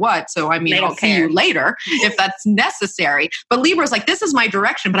matter what. So, I'll see you later if that's necessary. But Libra is like, this is my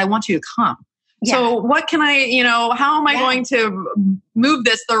direction, but I want you to come. Yeah. So what can how am I going to move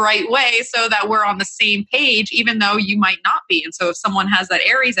this the right way so that we're on the same page, even though you might not be? And so if someone has that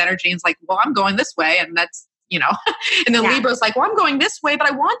Aries energy and is like, well, I'm going this way, and that's, and then Libra's like, well, I'm going this way, but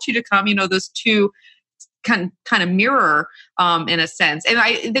I want you to come, those two kind of mirror in a sense. And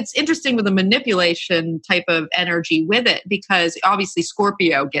it's interesting with the manipulation type of energy with it, because obviously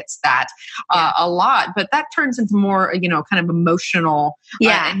Scorpio gets that a lot, but that turns into more, kind of emotional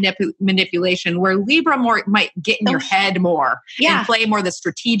manipulation, where Libra more might get in your head more and play more the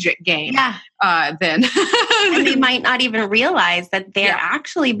strategic game than and they might not even realize that they're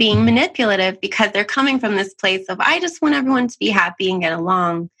actually being manipulative, because they're coming from this place of, I just want everyone to be happy and get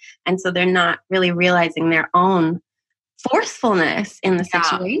along. And so they're not really realizing their own forcefulness in the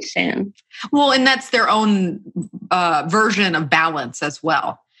situation. Well, and that's their own version of balance as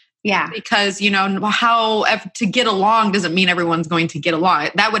well. Yeah. Because, to get along doesn't mean everyone's going to get along.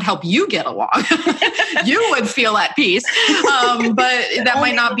 That would help you get along. You would feel at peace. But that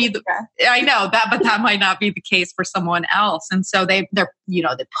might not be but that might not be the case for someone else. And so they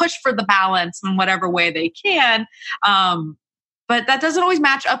push for the balance in whatever way they can. But that doesn't always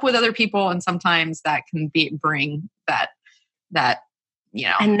match up with other people. And sometimes that can bring that.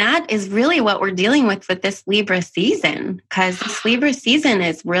 And that is really what we're dealing with this Libra season, because this Libra season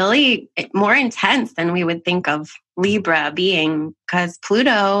is really more intense than we would think of Libra being, because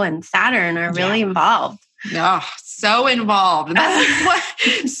Pluto and Saturn are really involved. Oh, so involved. That's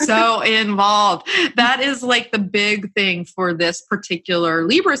like so involved. That is like the big thing for this particular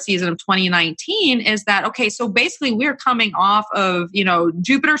Libra season of 2019 is that, okay, so basically we're coming off of,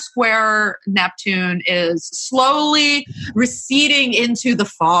 Jupiter square Neptune is slowly receding into the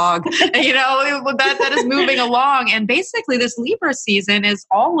fog, that is moving along. And basically this Libra season is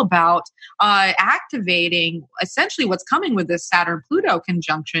all about activating essentially what's coming with this Saturn-Pluto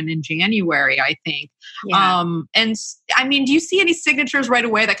conjunction in January, I think. Yeah. And I mean, do you see any signatures right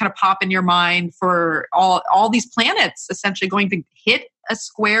away that kind of pop in your mind for all these planets essentially going to hit a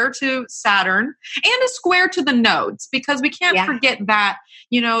square to Saturn and a square to the nodes? Because we can't forget that,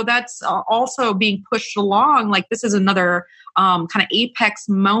 that's also being pushed along. Like this is another kind of apex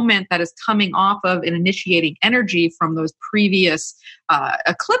moment that is coming off of an initiating energy from those previous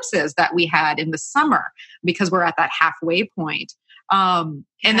eclipses that we had in the summer, because we're at that halfway point. And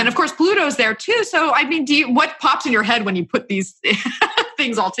then of course Pluto's there too. So I mean, what pops in your head when you put these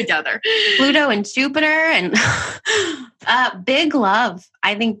things all together? Pluto and Jupiter and big love.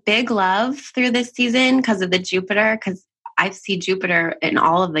 I think big love through this season because of the Jupiter, because I see Jupiter in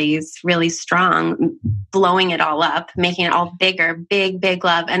all of these really strong, blowing it all up, making it all bigger, big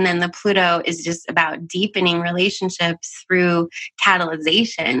love. And then the Pluto is just about deepening relationships through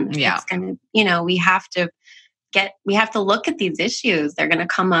catalyzation. Yeah. It's going to, we have to look at these issues. They're going to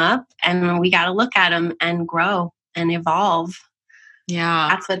come up and we got to look at them and grow and evolve. Yeah.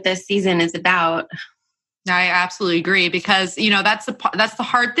 That's what this season is about. I absolutely agree, because, that's the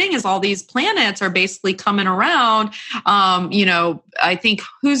hard thing is all these planets are basically coming around. I think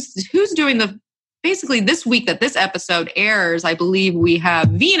who's doing basically this week that this episode airs, I believe we have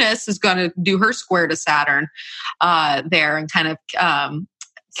Venus is going to do her square to Saturn there and kind of,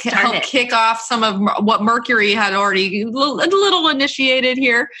 help kick off some of what Mercury had already a little initiated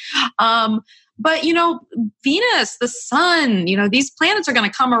here. But, Venus, the sun, these planets are going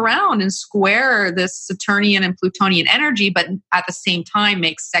to come around and square this Saturnian and Plutonian energy, but at the same time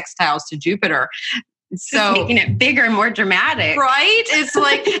make sextiles to Jupiter. So just making it bigger and more dramatic. Right? It's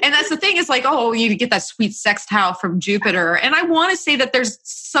like, and that's the thing. It's like, oh, you get that sweet sextile from Jupiter. And I want to say that there's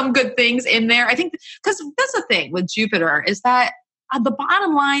some good things in there. I think, because that's the thing with Jupiter is that the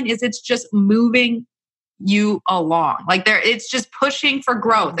bottom line is it's just moving you along. Like it's just pushing for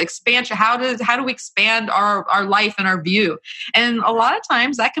growth, expansion. How do we expand our life and our view? And a lot of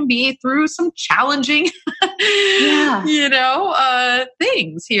times that can be through some challenging,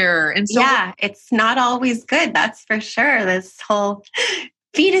 things here. And so it's not always good. That's for sure. This whole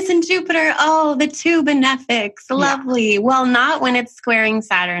Venus and Jupiter, the two benefics, lovely. Well, not when it's squaring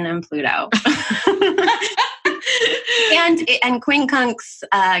Saturn and Pluto. and quincunx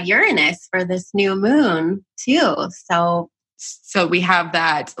Uranus for this new moon too. So we have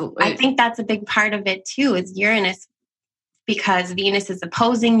that. I think that's a big part of it too, is Uranus, because Venus is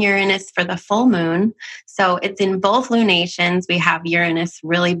opposing Uranus for the full moon. So it's in both lunations. We have Uranus,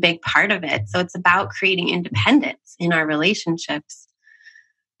 really big part of it. So it's about creating independence in our relationships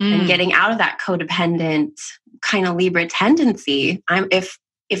and getting out of that codependent kind of Libra tendency. If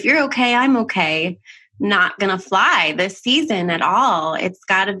you're okay, I'm okay. Not going to fly this season at all. It's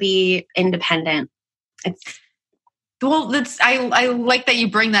got to be independent. I like that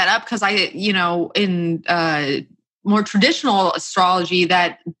you bring that up, because in more traditional astrology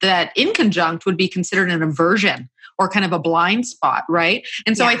that inconjunct would be considered an aversion or kind of a blind spot, right?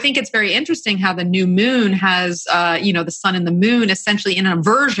 And so I think it's very interesting how the new moon has, the sun and the moon essentially in an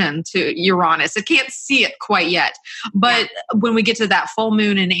aversion to Uranus. It can't see it quite yet. But when we get to that full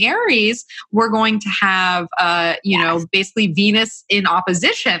moon in Aries, we're going to have, basically Venus in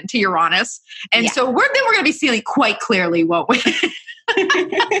opposition to Uranus. And so we're going to be seeing quite clearly, won't we?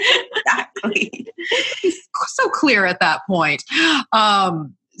 Exactly. So clear at that point.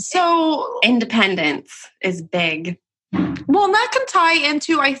 So independence is big. Well, and that can tie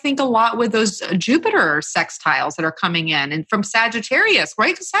into, I think, a lot with those Jupiter sextiles that are coming in and from Sagittarius,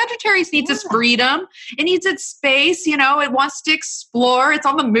 right? Because Sagittarius needs its freedom. It needs its space. It wants to explore. It's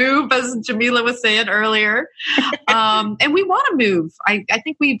on the move, as Jamila was saying earlier. And we want to move. I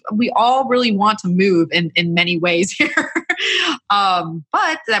think we all really want to move in many ways here.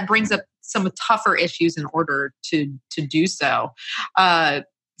 But that brings up some tougher issues in order to do so.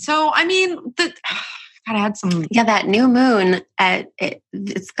 So, I mean, gotta add some. Yeah, that new moon,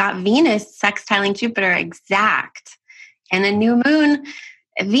 it's got Venus sextiling Jupiter exact. And the new moon,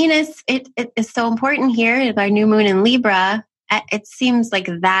 Venus, it is so important here. Our new moon in Libra, it seems like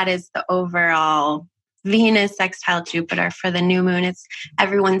that is the overall Venus sextile Jupiter for the new moon. It's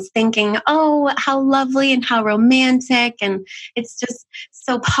everyone's thinking, oh, how lovely and how romantic. And it's just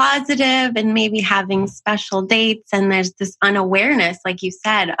so positive and maybe having special dates. And there's this unawareness, like you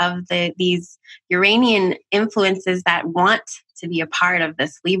said, of these Uranian influences that want to be a part of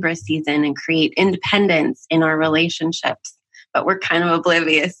this Libra season and create independence in our relationships. But we're kind of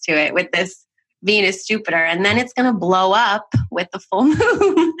oblivious to it with this Venus, Jupiter, and then it's going to blow up with the full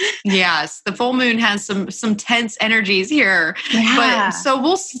moon. Yes, the full moon has some tense energies here. Yeah. But so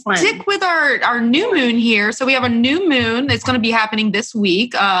we'll stick with our new moon here. So we have a new moon that's going to be happening this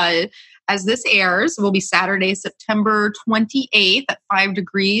week. As this airs, will be Saturday, September 28th at 5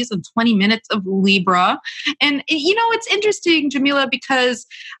 degrees and 20 minutes of Libra. And, it's interesting, Jamila, because,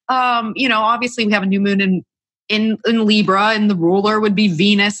 obviously we have a new moon in Libra, and the ruler would be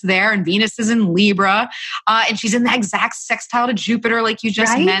Venus there, and Venus is in Libra, and she's in the exact sextile to Jupiter, like you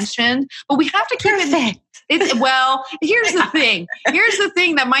just mentioned. But we have to keep it. Well, here's the thing. Here's the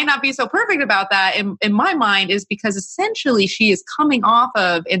thing that might not be so perfect about that in my mind is because essentially she is coming off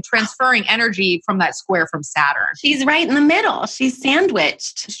of and transferring energy from that square from Saturn. She's right in the middle. She's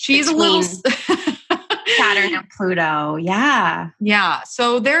sandwiched. She's a little... Saturn and Pluto. Yeah. Yeah.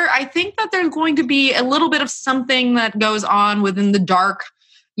 So I think that there's going to be a little bit of something that goes on within the dark,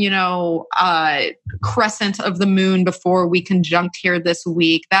 crescent of the moon before we conjunct here this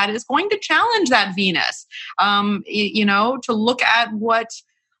week that is going to challenge that Venus, to look at what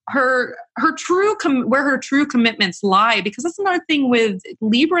her true where her true commitments lie, because that's another thing with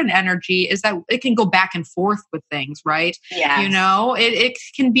Libran energy is that it can go back and forth with things, right? Yeah. It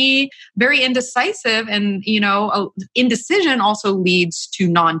can be very indecisive, and indecision also leads to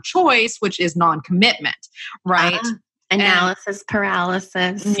non-choice, which is non-commitment, right? Analysis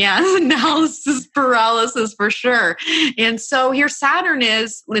paralysis. Yeah, analysis paralysis for sure. And so here Saturn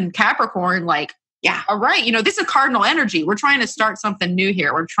is in Capricorn, like, yeah, all right. This is cardinal energy. We're trying to start something new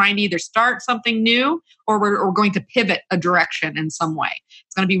here. We're trying to either start something new or we're going to pivot a direction in some way.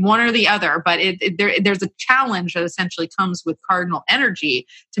 It's going to be one or the other, but there's a challenge that essentially comes with cardinal energy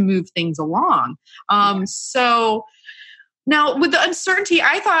to move things along. So now with the uncertainty,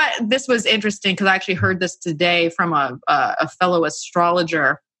 I thought this was interesting because I actually heard this today from a fellow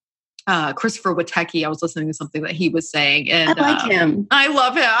astrologer. Christopher Witecki. I was listening to something that he was saying, and I like him. I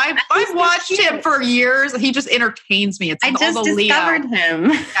love him. I've watched him for years. He just entertains me. I just discovered him.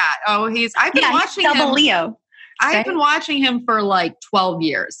 Yeah. Oh, I've been watching him. Double Leo. I've been watching him for like 12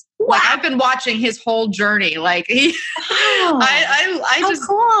 years. Wow. Like I've been watching his whole journey. Like I just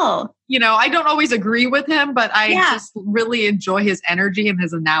cool. I don't always agree with him, but I just really enjoy his energy, and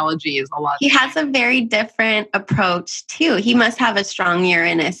his analogy is a lot. He has a very different approach too. He must have a strong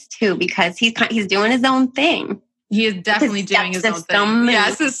Uranus too, because he's doing his own thing. He is definitely doing his own thing.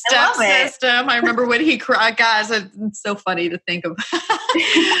 Yes, his step system. I remember when he cried. Guys, it's so funny to think of.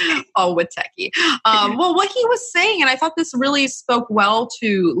 Witecki. Well, what he was saying, and I thought this really spoke well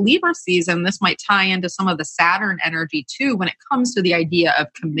to Libra season. This might tie into some of the Saturn energy too, when it comes to the idea of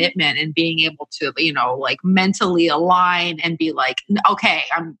commitment and being able to, like mentally align and be like, okay,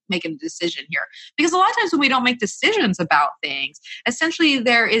 I'm making a decision here. Because a lot of times when we don't make decisions about things, essentially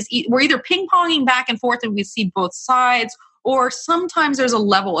we're either ping-ponging back and forth and we see both sides, or sometimes there's a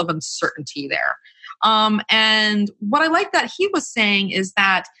level of uncertainty there. And what I like that he was saying is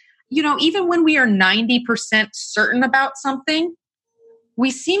that, even when we are 90% certain about something, we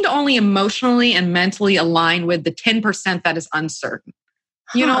seem to only emotionally and mentally align with the 10% that is uncertain.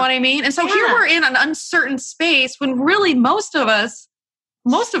 You know what I mean? And so here we're in an uncertain space when really most of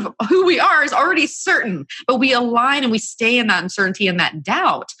who we are is already certain, but we align and we stay in that uncertainty and that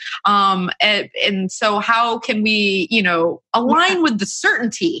doubt. And so how can we, align with the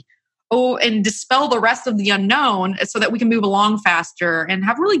certainty and dispel the rest of the unknown so that we can move along faster and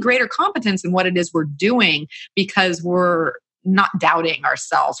have really greater competence in what it is we're doing, because we're not doubting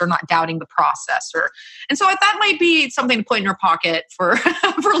ourselves or not doubting the process. And so that might be something to put in your pocket for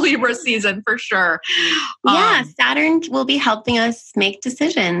Libra season for sure. Saturn will be helping us make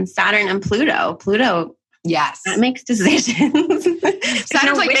decisions. Saturn and Pluto. Yes. That makes decisions.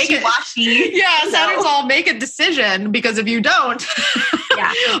 Saturn's like make it washy. Yeah, Saturn's all make a decision, because if you don't,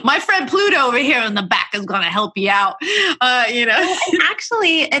 my friend Pluto over here in the back is going to help you out. And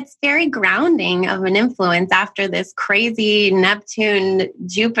actually, it's very grounding of an influence after this crazy Neptune,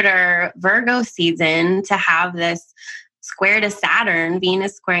 Jupiter, Virgo season to have this square to Saturn,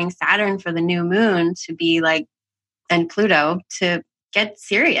 Venus squaring Saturn for the new moon to be like, and Pluto to get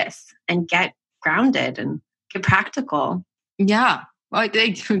serious and get grounded and get practical. Yeah. Well,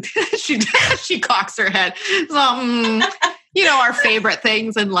 she cocks her head. So, our favorite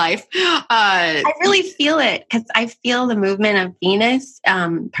things in life. I really feel it because I feel the movement of Venus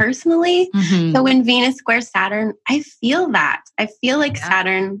personally. Mm-hmm. So when Venus squares Saturn, I feel that. I feel like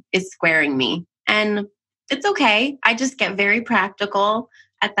Saturn is squaring me. And it's okay. I just get very practical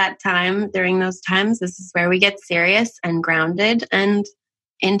at that time. During those times, this is where we get serious and grounded and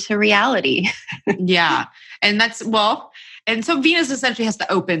into reality. Yeah. And and so Venus essentially has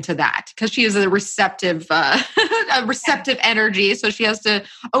to open to that because she is a receptive energy. So she has to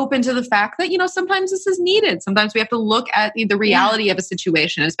open to the fact that, sometimes this is needed. Sometimes we have to look at the reality of a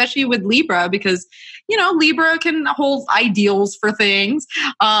situation, especially with Libra, because, Libra can hold ideals for things,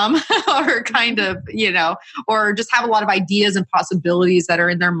 or kind of, or just have a lot of ideas and possibilities that are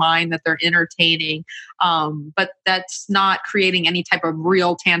in their mind that they're entertaining. But that's not creating any type of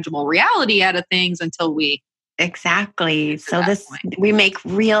real tangible reality out of things until we Exactly. So we make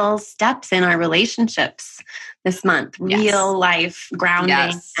real steps in our relationships this month, real life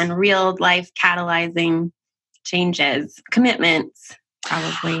grounding and real life catalyzing changes, commitments,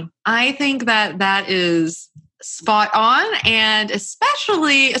 probably. I think that is spot on. And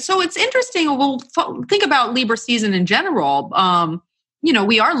especially, so it's interesting. We'll think about Libra season in general.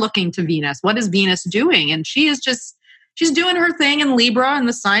 We are looking to Venus. What is Venus doing? And she's doing her thing in Libra and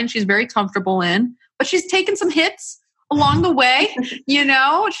the sign she's very comfortable in. But she's taken some hits along the way,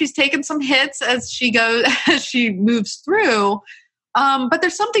 she's taken some hits as she moves through. But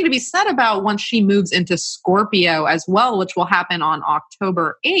there's something to be said about once she moves into Scorpio as well, which will happen on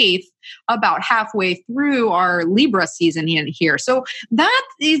October 8th, about halfway through our Libra season in here. So that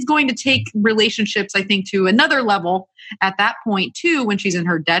is going to take relationships, I think, to another level at that point too, when she's in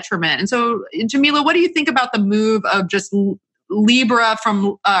her detriment. And so, Jamila, what do you think about the move of just Libra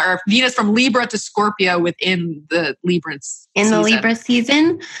or Venus from Libra to Scorpio within the Libra season? The Libra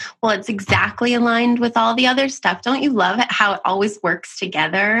season? Well, it's exactly aligned with all the other stuff. Don't you love it how it always works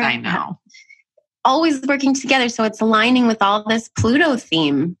together? I know. Always working together. So it's aligning with all this Pluto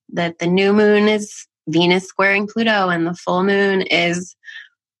theme, that the new moon is Venus squaring Pluto and the full moon is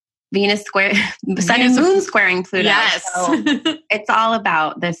Venus square, Sun and Moon squaring Pluto. Yes. So it's all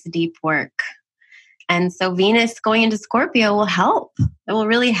about this deep work. And so Venus going into Scorpio will help. It will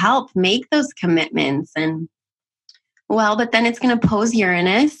really help make those commitments. But then it's going to pose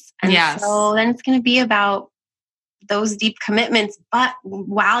Uranus. And so then it's going to be about those deep commitments, but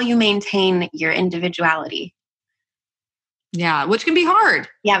while you maintain your individuality. Yeah, which can be hard.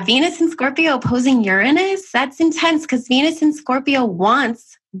 Yeah, Venus and Scorpio opposing Uranus, that's intense because Venus and Scorpio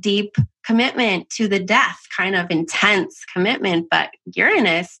wants deep commitment to the death, kind of intense commitment, but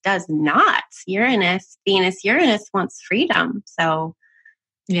Uranus does not. Venus Uranus wants freedom. So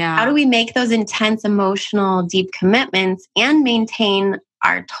how do we make those intense, emotional, deep commitments and maintain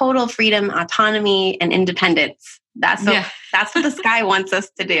our total freedom, autonomy, and independence? That's what the sky wants us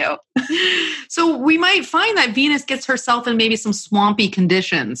to do. So we might find that Venus gets herself in maybe some swampy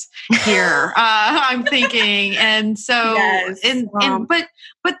conditions here. I'm thinking, and so,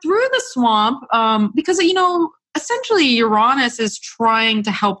 but through the swamp, because essentially Uranus is trying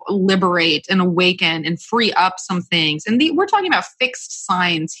to help liberate and awaken and free up some things, and we're talking about fixed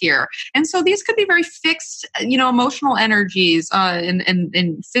signs here, and so these could be very fixed, emotional energies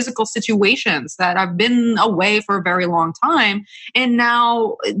in physical situations that have been away for a very long time, and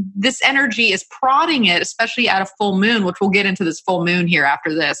now this energy is prodding it, especially at a full moon, which we'll get into this full moon here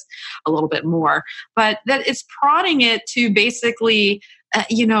after this a little bit more, but that it's prodding it to basically,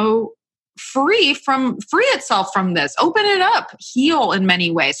 free itself from this, open it up, heal in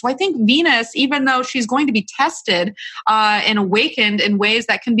many ways. So I think Venus, even though she's going to be tested and awakened in ways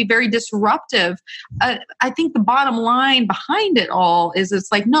that can be very disruptive, I think the bottom line behind it all is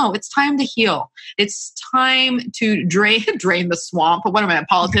it's like, no, it's time to heal. It's time to drain the swamp. What am I, a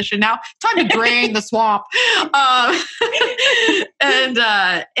politician now? Time to drain the swamp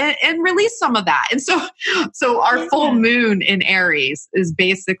and release some of that. And so our full moon in Aries is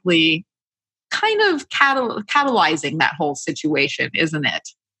basically kind of catalyzing that whole situation, isn't it?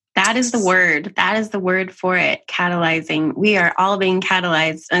 That is the word. That is the word for it. Catalyzing. We are all being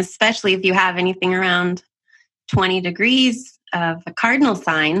catalyzed, especially if you have anything around 20 degrees of a cardinal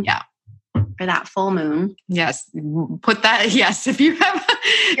sign. Yeah. For that full moon. Yes. Put that. Yes. If you have,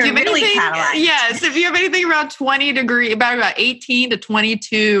 if you have anything around 20 degrees, about 18 to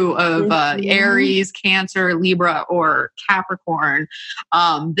 22 of Aries, Cancer, Libra, or Capricorn,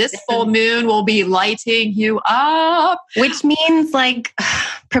 this full moon will be lighting you up. Which means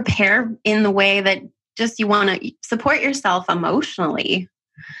prepare in the way that just you want to support yourself emotionally.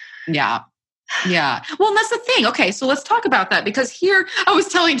 Yeah. Yeah. Well, and that's the thing. Okay, so let's talk about that, because here I was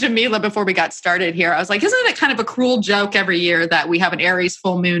telling Jamila before we got started here, I was like, isn't it kind of a cruel joke every year that we have an Aries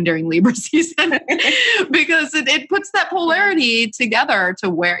full moon during Libra season? Because it puts that polarity together to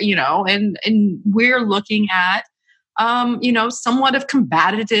where, and we're looking at somewhat of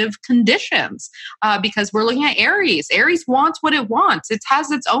combative conditions, because we're looking at Aries. Aries wants what it wants. It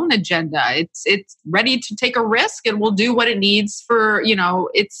has its own agenda. It's ready to take a risk and will do what it needs for,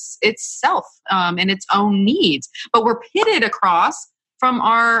 itself, and its own needs. But we're pitted across from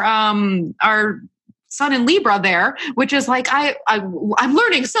our Sun in Libra there, which is like, I'm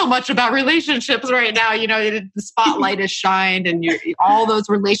learning so much about relationships right now. The spotlight is shined, and all those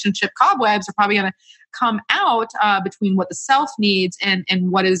relationship cobwebs are probably going to come out between what the self needs and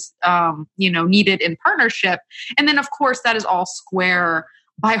what is needed in partnership. And then of course that is all square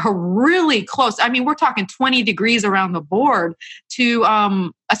by her really close. I mean, we're talking 20 degrees around the board to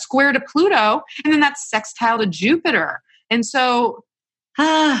a square to Pluto, and then that's sextile to Jupiter. And so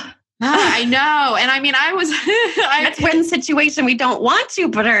I know. And I mean, that's one situation we don't want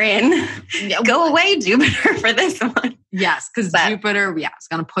Jupiter in. Go away, Jupiter, for this one. Yes, because Jupiter, it's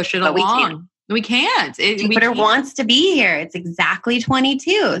going to push it along. We can't. Jupiter wants to be here. It's exactly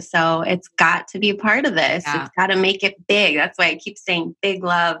 22. So it's got to be a part of this. Yeah. It's got to make it big. That's why I keep saying big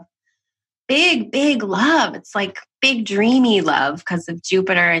love. Big love. It's like big dreamy love because of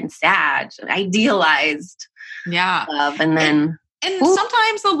Jupiter and Sag. Idealized love. And then... And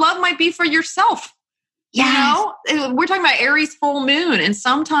sometimes the love might be for yourself. Yes. We're talking about Aries full moon. And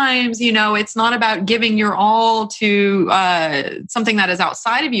sometimes, it's not about giving your all to something that is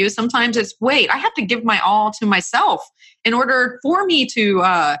outside of you. Sometimes it's, wait, I have to give my all to myself in order for me to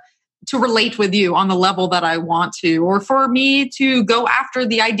relate with you on the level that I want to, or for me to go after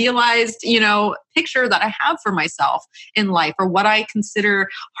the idealized, picture that I have for myself in life, or what I consider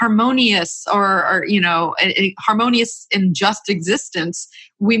harmonious or a harmonious and just existence.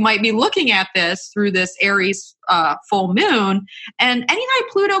 We might be looking at this through this Aries full moon, and anytime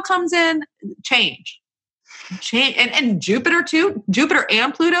Pluto comes in, change. And Jupiter too. Jupiter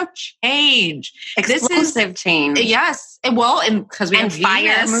and Pluto change. Explosive change. Yes. Well, and because we have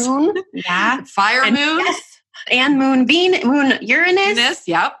fire Venus. Moon. Yeah. Fire moon. Yes. And moon Uranus.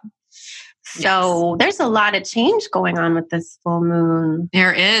 Yep. So there's a lot of change going on with this full moon.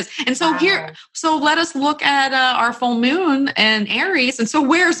 There is. And so so let us look at our full moon and Aries. And so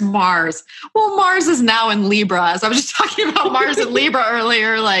where's Mars? Well, Mars is now in Libra. As I was just talking about Mars and Libra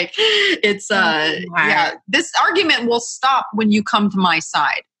earlier, like it's, this argument will stop when you come to my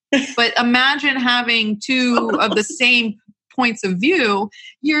side. But imagine having two of the same points of view.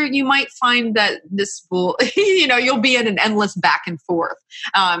 You might find that this will, you'll be in an endless back and forth.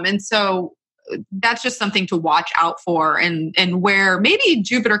 And so that's just something to watch out for, and where maybe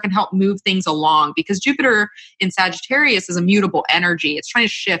Jupiter can help move things along, because Jupiter in Sagittarius is a mutable energy. It's trying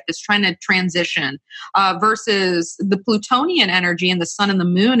to shift, it's trying to transition, versus the Plutonian energy and the Sun and the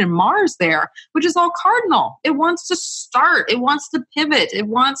Moon and Mars there, which is all cardinal. It wants to start, it wants to pivot, it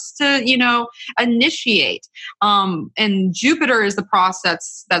wants to, initiate. And Jupiter is the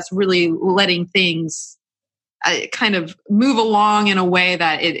process that's really letting things kind of move along in a way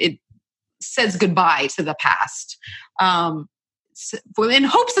that it says goodbye to the past, in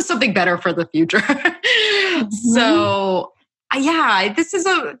hopes of something better for the future. Mm-hmm. So,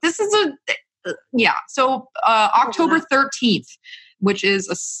 So October 13th, which is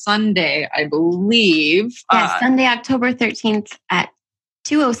a Sunday, I believe. Sunday, October 13th at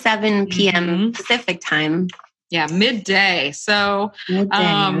 2:07 p.m. Pacific time. Yeah, midday. So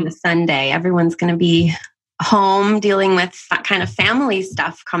on a Sunday, everyone's going to be home dealing with kind of family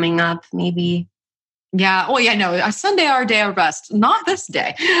stuff coming up, maybe. Yeah. Oh, yeah. No, a Sunday, our day of rest. Not this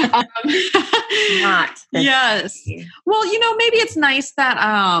day. Not this yes. day. Well, maybe it's nice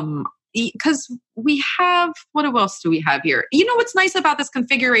that because we have, what else do we have here? What's nice about this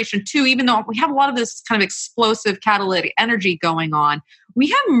configuration too, even though we have a lot of this kind of explosive catalytic energy going on, we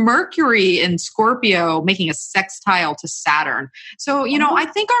have Mercury in Scorpio making a sextile to Saturn. So, I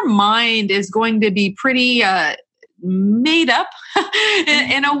think our mind is going to be pretty made up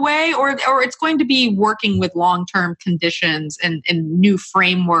in a way, or it's going to be working with long-term conditions and new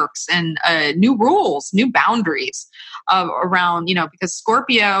frameworks and new rules, new boundaries around, because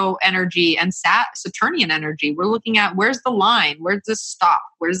Scorpio energy and Saturnian energy, we're looking at where's the line, where does this stop,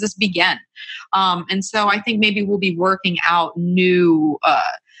 where does this begin? And so I think maybe we'll be working out new,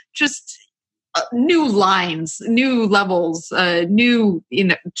 new lines, new levels, new,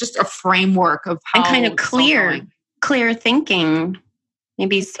 just a framework of how, and kind of clear thinking,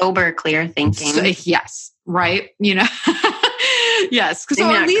 maybe sober, clear thinking. So, yes. Right. Yes.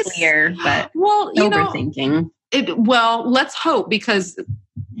 So at least clear, but overthinking. Let's hope, because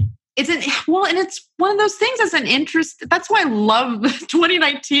it's one of those things as an interest. That's why I love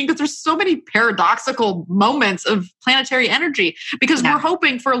 2019, because there's so many paradoxical moments of planetary energy, because we're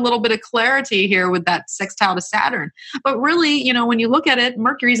hoping for a little bit of clarity here with that sextile to Saturn. But really, when you look at it,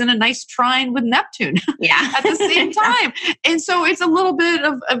 Mercury's in a nice trine with Neptune at the same time. And so it's a little bit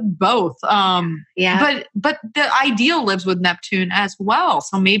of both. But the ideal lives with Neptune as well.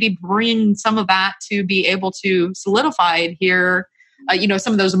 So maybe bring some of that to be able to solidify it here.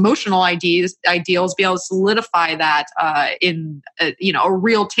 Some of those emotional ideals, be able to solidify that in a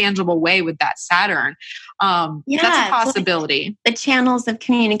real tangible way with that Saturn. That's a possibility. The channels of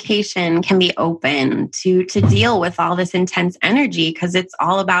communication can be open to deal with all this intense energy, because it's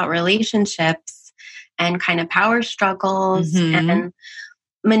all about relationships and kind of power struggles and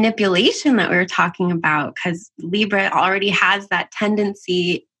manipulation that we were talking about, because Libra already has that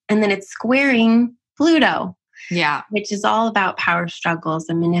tendency, and then it's squaring Pluto. Yeah. Which is all about power struggles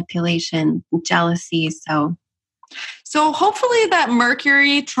and manipulation, jealousy. So hopefully that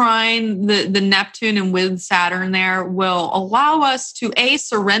Mercury trine the Neptune and with Saturn there will allow us to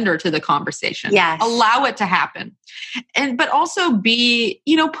surrender to the conversation. Yes. Allow it to happen. But also be,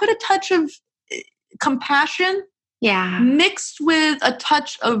 put a touch of compassion. Yeah. Mixed with a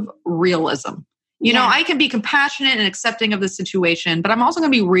touch of realism. I can be compassionate and accepting of the situation, but I'm also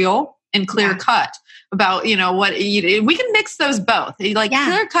going to be real and clear cut about, what we can mix those both.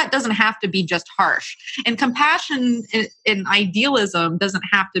 Clear cut doesn't have to be just harsh, and compassion and idealism doesn't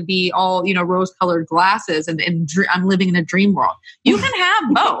have to be all, rose colored glasses and I'm living in a dream world. You can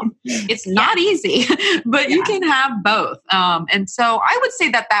have both. It's not easy, but you can have both. And so I would say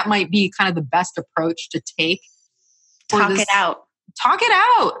that might be kind of the best approach to take. Talk it out.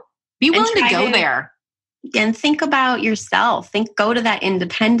 Be willing to go there. And think about yourself. Go to that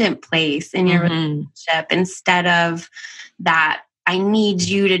independent place in your relationship, instead of that, I need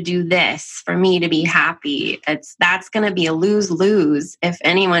you to do this for me to be happy. That's going to be a lose-lose if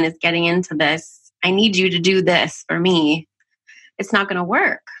anyone is getting into this. I need you to do this for me. It's not going to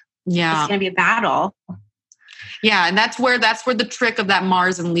work. Yeah. It's going to be a battle. Yeah, and that's where the trick of that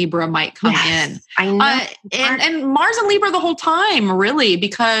Mars and Libra might come in. I know. And Mars and Libra the whole time, really,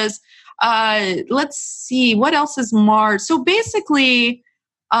 because let's see, what else is Mars? So basically,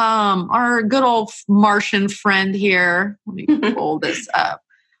 our good old Martian friend here, let me pull this up.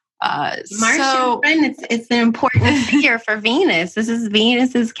 Martian friend, it's an important figure for Venus. This is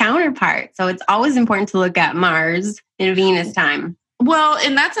Venus's counterpart. So it's always important to look at Mars in Venus time. Well,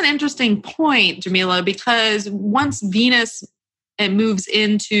 and that's an interesting point, Jamila, because once Venus moves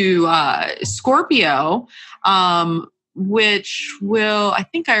into Scorpio, which will, I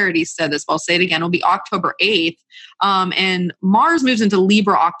think I already said this, but I'll say it again, it'll be October 8th. And Mars moves into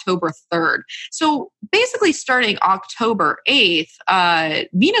Libra October 3rd. So basically starting October 8th,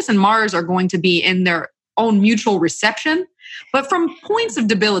 Venus and Mars are going to be in their own mutual reception, but from points of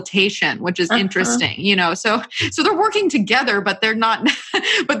debilitation, which is interesting, so they're working together, but they're not,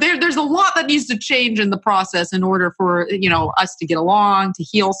 but there's a lot that needs to change in the process in order for, us to get along, to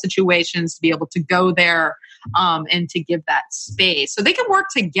heal situations, to be able to go there, and to give that space. So they can work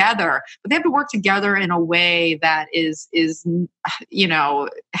together, but they have to work together in a way that is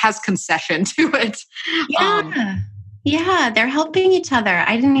has concession to it. Yeah, they're helping each other.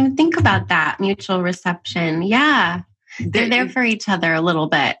 I didn't even think about that. Mutual reception. Yeah. They're there for each other a little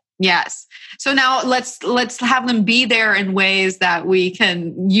bit. Yes. So now let's have them be there in ways that we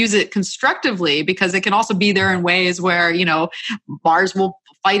can use it constructively, because it can also be there in ways where, Mars will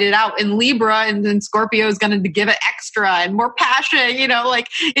fight it out in Libra and then Scorpio is going to give it extra and more passion,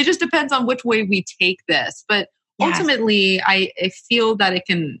 it just depends on which way we take this. But ultimately, I feel that it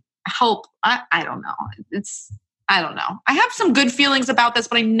can help. I don't know. I don't know. I have some good feelings about this,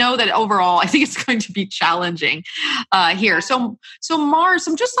 but I know that overall, I think it's going to be challenging here. So Mars,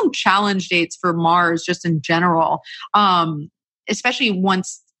 some challenge dates for Mars just in general, especially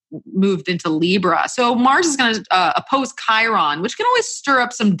once moved into Libra. So Mars is going to oppose Chiron, which can always stir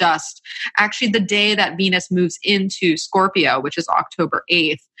up some dust. Actually, the day that Venus moves into Scorpio, which is October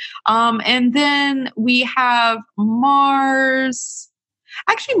 8th. And then we have Mars.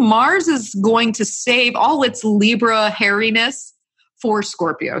 Actually, Mars is going to save all its Libra hairiness for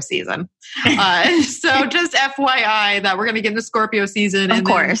Scorpio season. So just FYI that we're going to get into Scorpio season. Of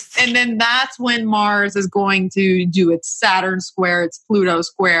course. And then that's when Mars is going to do its Saturn square, its Pluto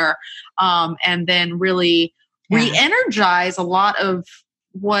square, and then really re-energize a lot of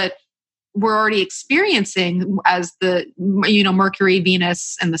what we're already experiencing as the, Mercury,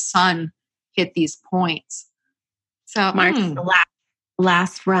 Venus, and the Sun hit these points. So Mars is the last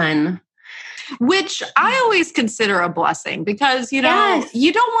last run. Which I always consider a blessing because, you know,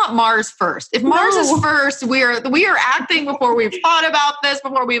 you don't want Mars first. If Mars is first, we are acting before we've thought about this,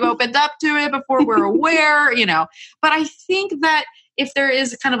 before we've opened up to it, before we're aware, you know. But I think that if there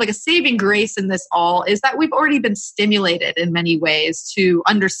is kind of like a saving grace in this all is that we've already been stimulated in many ways to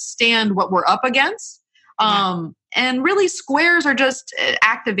understand what we're up against. And really squares are just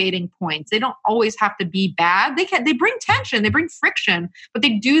activating points. They don't always have to be bad. They bring tension, they bring friction, but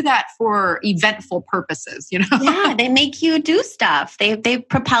they do that for eventful purposes, you know? Yeah, they make you do stuff. They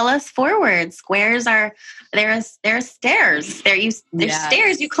propel us forward. Squares are, they're stairs. They're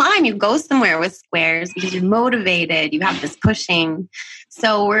stairs you climb, you go somewhere with squares because you're motivated. You have this pushing.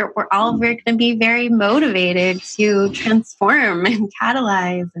 So we're going to be very motivated to transform and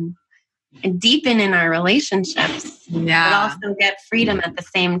catalyze and deepen in our relationships, but also get freedom at the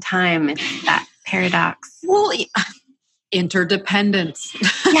same time. It's that paradox. Well, interdependence.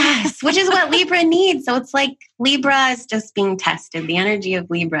 Yes, which is what Libra needs. So it's like Libra is just being tested. The energy of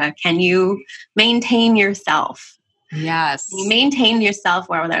Libra. Can you maintain yourself? Yes. Can you maintain yourself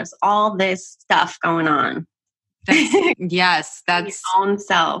where there's all this stuff going on? That's your own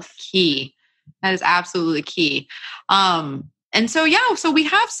self. Key. That is absolutely key. And so, so we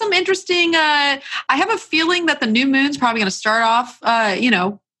have some interesting, I have a feeling that the new moon's probably going to start off,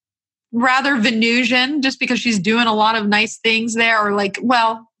 rather Venusian just because she's doing a lot of nice things there or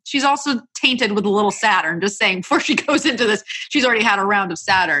she's also tainted with a little Saturn, just saying before she goes into this, she's already had a round of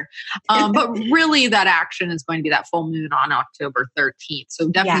Saturn. But really that action is going to be that full moon on October 13th. So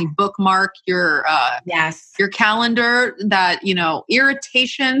definitely bookmark your calendar that,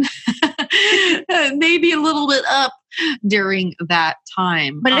 irritation maybe a little bit up during that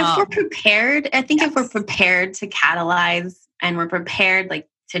time. But if we're prepared, I think if we're prepared to catalyze and we're prepared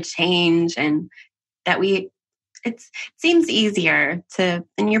to change and that it seems easier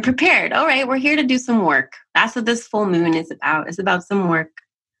and you're prepared. All right, we're here to do some work. That's what this full moon is about. It's about some work.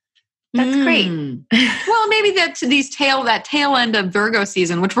 That's great. Well, maybe that tail end of Virgo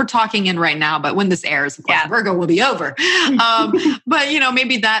season, which we're talking in right now, but when this airs, of course, Virgo will be over. But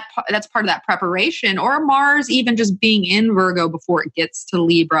maybe that's part of that preparation, or Mars even just being in Virgo before it gets to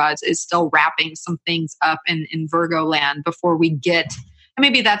Libra is still wrapping some things up in Virgo land before we get.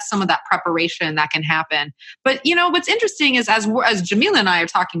 Maybe that's some of that preparation that can happen. But, what's interesting is as Jamila and I are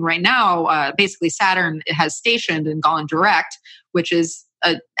talking right now, basically Saturn has stationed and gone direct, which is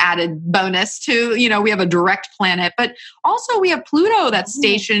an added bonus to, we have a direct planet, but also we have Pluto that's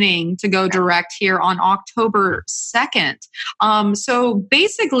stationing to go direct here on October 2nd. So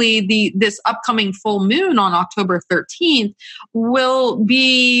basically this upcoming full moon on October 13th will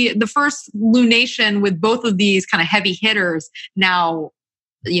be the first lunation with both of these kind of heavy hitters now,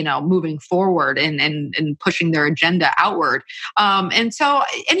 moving forward and pushing their agenda outward. And so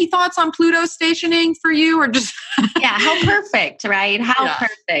any thoughts on Pluto stationing for you or just... how perfect, right? How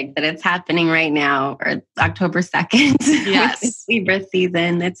perfect that it's happening right now or October 2nd. Yes. Libra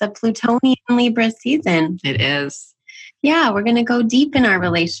season. It's a Plutonian Libra season. It is. Yeah, we're going to go deep in our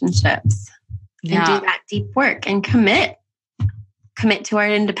relationships and do that deep work and commit to our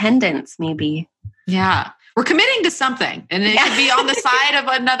independence maybe. Yeah. We're committing to something, and it could be on the side of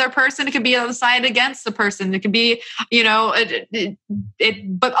another person. It could be on the side against the person. It could be,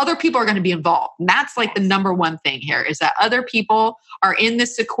 but other people are going to be involved. And that's the number one thing here is that other people are in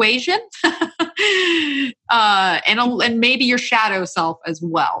this equation, and maybe your shadow self as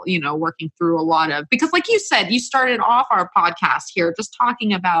well, working through a lot of, because like you said, you started off our podcast here just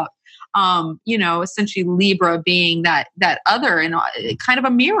talking about, essentially Libra being that other and kind of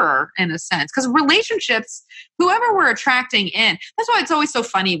a mirror in a sense, because relationships, whoever we're attracting in, that's why it's always so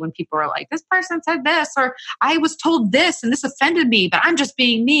funny when people are like, this person said this, or I was told this and this offended me, but I'm just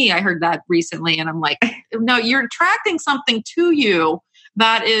being me. I heard that recently. And I'm like, no, you're attracting something to you.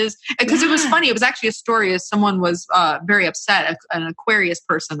 That is, because it was funny. It was actually a story as someone was very upset, an Aquarius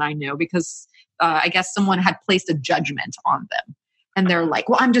person I knew, because I guess someone had placed a judgment on them. And they're like,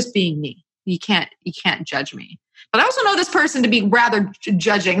 well, I'm just being me. You can't judge me. But I also know this person to be rather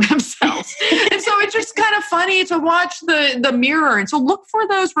judging themselves. And so it's just kind of funny to watch the mirror. And so look for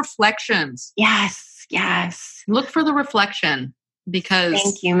those reflections. Yes. Look for the reflection because...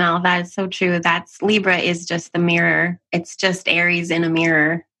 Thank you, Mel. That is so true. Libra is just the mirror. It's just Aries in a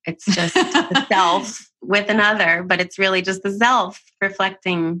mirror. It's just the self with another, but it's really just the self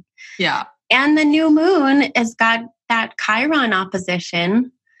reflecting. Yeah. And the new moon has got that Chiron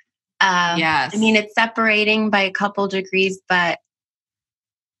opposition. Yes. I mean, it's separating by a couple degrees, but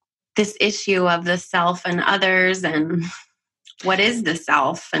this issue of the self and others and what is the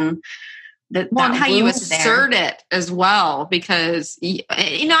self and and how you assert it as well, because,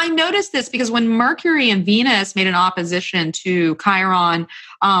 I noticed this because when Mercury and Venus made an opposition to Chiron,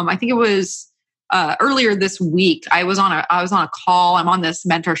 I think it was earlier this week, I was on a call. I'm on this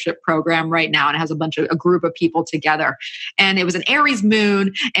mentorship program right now, and it has a group of people together. And it was an Aries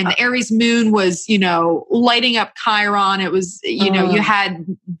moon, and the Aries moon was, lighting up Chiron. It was, you had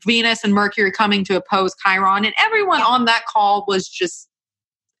Venus and Mercury coming to oppose Chiron, and everyone on that call was just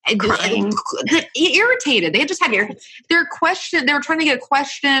crying, irritated. They just had their question. They were trying to get a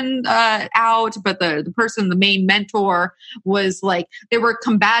question out, but the main mentor was like, they were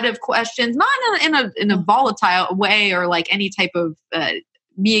combative questions, not in a volatile way or like any type of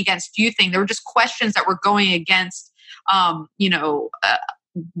me against you thing. They were just questions that were going against,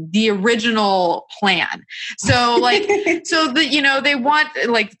 the original plan. So they want,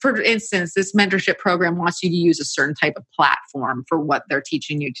 like, for instance, this mentorship program wants you to use a certain type of platform for what they're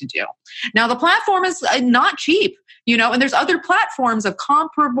teaching you to do. Now, the platform is not cheap, and there's other platforms of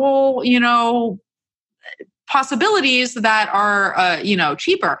comparable, possibilities that are,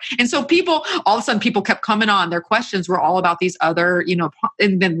 cheaper. And so all of a sudden people kept coming on. Their questions were all about these other,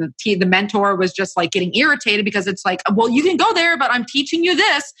 and then the mentor was just like getting irritated because it's like, well, you can go there, but I'm teaching you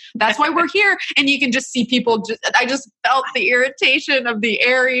this. That's why we're here. And you can just see people I just felt the irritation of the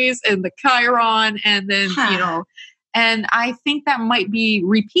Aries and the Chiron. And then, and I think that might be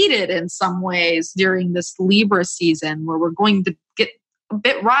repeated in some ways during this Libra season, where we're going to get a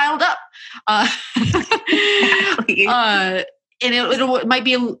bit riled up. And it might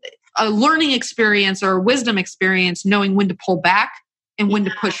be a learning experience or a wisdom experience, knowing when to pull back and when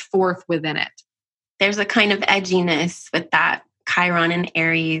to push forth within it. There's a kind of edginess with that Chiron and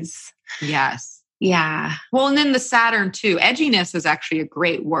Aries. Yes. Yeah. Well, and then the Saturn too. Edginess is actually a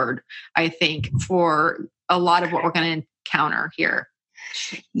great word, I think, for a lot of what we're going to encounter here.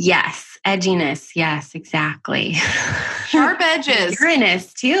 Yes. Edginess. Yes, exactly. Sharp edges.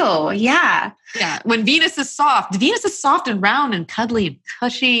 Uranus too. Yeah. Yeah. When Venus is soft and round and cuddly and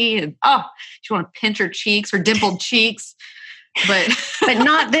cushy. And you want to pinch her cheeks, her dimpled cheeks. But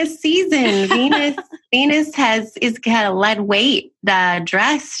not this season. Venus is got a lead weight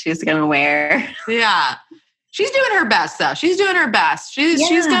dress she's gonna wear. Yeah. She's doing her best though. She's doing her best.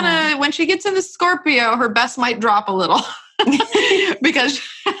 She's gonna, when she gets into Scorpio, her best might drop a little. Because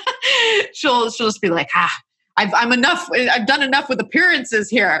she'll just be like, I've done enough with appearances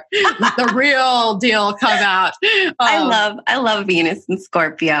here. Let the real deal come out. I love Venus and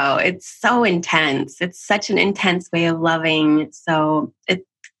Scorpio. It's so intense. It's such an intense way of loving. So it's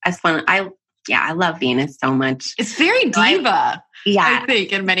fun. I love Venus so much. It's very diva. I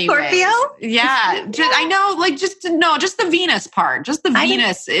think in many Scorpio? ways. Yeah. I know, just the Venus part, just the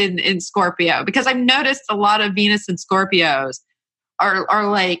Venus in Scorpio, because I've noticed a lot of Venus and Scorpios are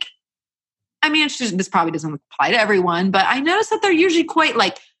like, I mean, this probably doesn't apply to everyone, but I noticed that they're usually quite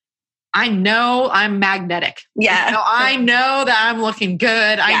like, I know I'm magnetic. Yeah. I know that I'm looking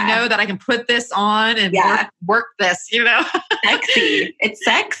good. Yeah. I know that I can put this on and work this, Sexy. It's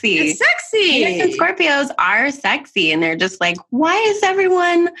sexy. It's sexy. Venus and Scorpios are sexy, and they're just like, why does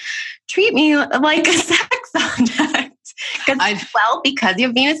everyone treat me like a sex object? Because you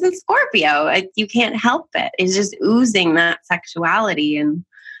have Venus and Scorpio. You can't help it. It's just oozing that sexuality, and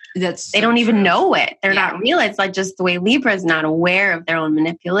they don't even know it. They're not real. It's like just the way Libra is not aware of their own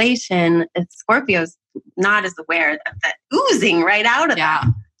manipulation. Scorpio's not as aware of that oozing right out of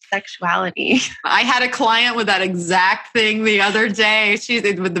them. Sexuality. I had a client with that exact thing the other day. She's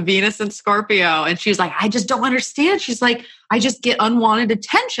with the Venus and Scorpio, and she's like, I just don't understand. She's like, I just get unwanted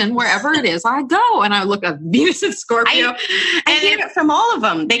attention wherever it is I go. And I look at Venus and Scorpio. I hear it from all of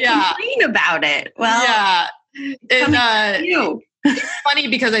them. They complain about it. Well, and it's funny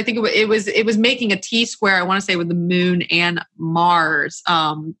because I think it was making a T-square, I want to say, with the moon and Mars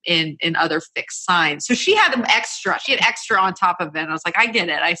in other fixed signs. So she had extra on top of it. And I was like, I get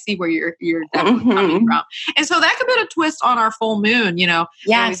it. I see where you're definitely coming from. And so that could put a twist on our full moon,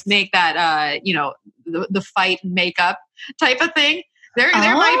 always make that, the fight and makeup type of thing. There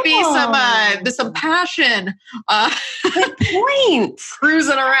might be some passion good point.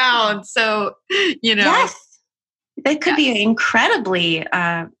 cruising around. So, Yes. They could be incredibly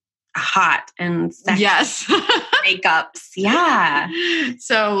hot and sexy. Yes. Makeups. Yeah.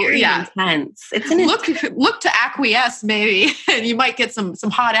 So very intense. It's an look to acquiesce maybe, and you might get some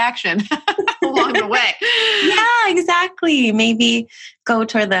hot action along the way. Yeah, exactly. Maybe go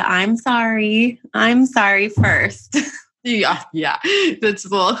toward the I'm sorry first. Yeah. That's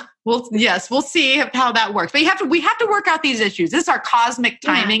we'll see how that works. But we have to work out these issues. This is our cosmic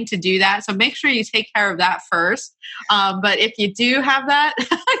timing to do that. So make sure you take care of that first. But if you do have that,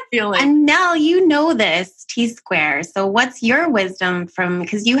 I feel like. And Nell, you know this T-square. So what's your wisdom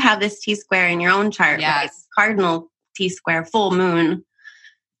because you have this T-square in your own chart, yes. Right? Cardinal T-square, full moon.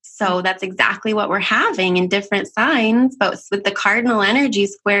 So that's exactly what we're having in different signs, but with the cardinal energy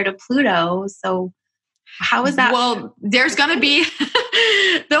square to Pluto. So how is that? Well, there'll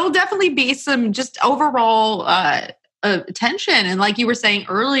definitely be some just overall tension. And like you were saying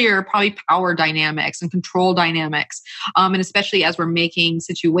earlier, probably power dynamics and control dynamics. And especially as we're making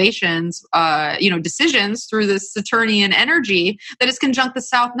situations, decisions through this Saturnian energy that is conjunct the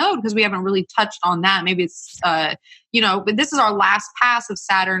South Node, because we haven't really touched on that. Maybe it's, but this is our last pass of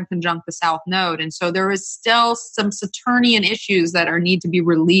Saturn conjunct the South Node. And so there is still some Saturnian issues that need to be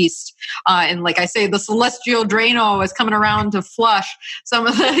released. And like I say, the celestial Drano is coming around to flush some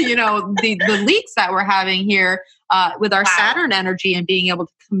of the, the leaks that we're having here with our Saturn energy and being able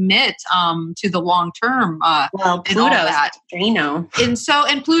to commit to the long term. Pluto is the Drano.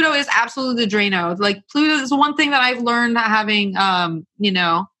 And Pluto is absolutely the Drano. Like Pluto is one thing that I've learned having,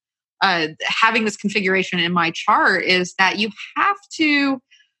 having this configuration in my chart is that you have to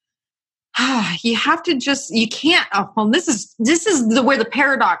you can't, this is where the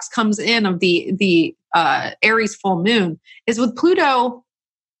paradox comes in of the Aries full moon is with Pluto,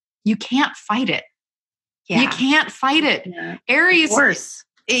 you can't fight it. Yeah. You can't fight it. Yeah. Aries, worse.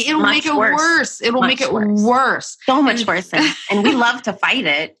 It'll make it worse. It'll make it worse. So much worse. And we love to fight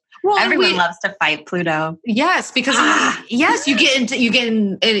it. Well, everyone loves to fight Pluto. Yes, because you get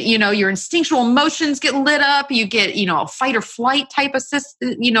your instinctual emotions get lit up. You get, a fight or flight type of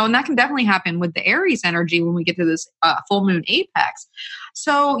system, and that can definitely happen with the Aries energy when we get to this full moon apex.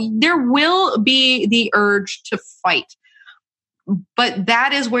 So there will be the urge to fight. But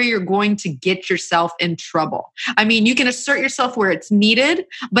that is where you're going to get yourself in trouble. I mean, you can assert yourself where it's needed,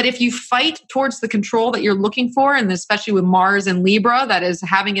 but if you fight towards the control that you're looking for, and especially with Mars and Libra, that is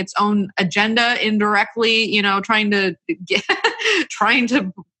having its own agenda indirectly, trying to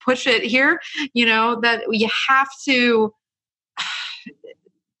push it here, that you have to.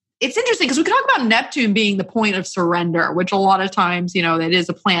 It's interesting because we can talk about Neptune being the point of surrender, which a lot of times, it is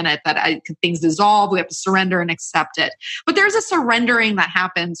a planet that things dissolve. We have to surrender and accept it. But there's a surrendering that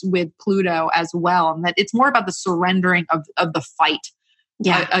happens with Pluto as well. And that it's more about the surrendering of the fight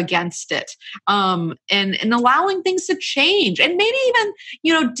against it. And allowing things to change. And maybe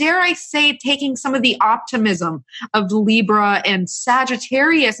even, dare I say, taking some of the optimism of Libra and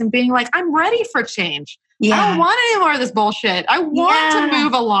Sagittarius and being like, I'm ready for change. Yeah. I don't want any more of this bullshit. I want to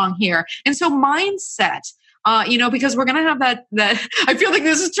move along here. And so mindset, because we're going to have that, I feel like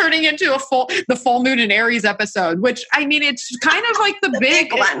this is turning into the full moon in Aries episode, which I mean, it's kind of like the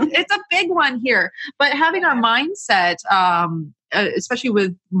big one. It's a big one here, but having our mindset, especially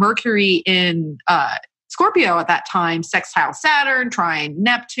with Mercury in, Scorpio at that time, sextile Saturn, trine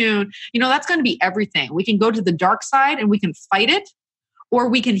Neptune, that's going to be everything. We can go to the dark side and we can fight it, or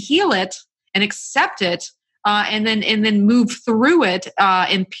we can heal it and accept it, and then move through it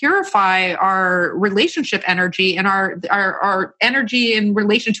and purify our relationship energy and our energy in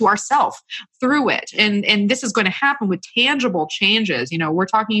relation to ourself through it. And this is going to happen with tangible changes. We're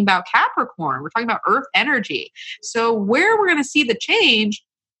talking about Capricorn. We're talking about Earth energy. So where we're going to see the change,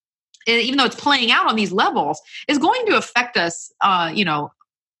 even though it's playing out on these levels, is going to affect us,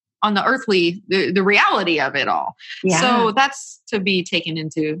 on the earthly, the reality of it all. Yeah. So that's to be taken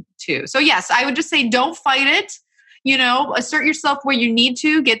into too. So yes, I would just say don't fight it. Assert yourself where you need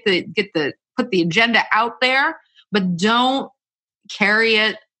to put the agenda out there, but don't carry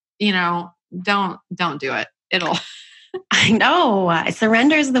it. Don't do it. It'll. I know.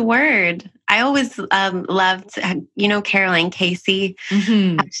 Surrender is the word. I always loved, Caroline Casey.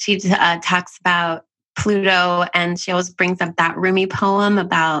 Mm-hmm. She talks about Pluto, and she always brings up that Rumi poem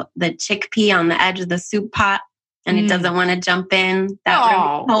about the chickpea on the edge of the soup pot, and it doesn't want to jump in. That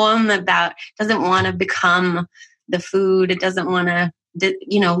Rumi poem about doesn't want to become the food. It doesn't want to,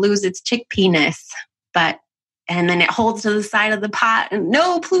 lose its chickpea-ness. And then it holds to the side of the pot, and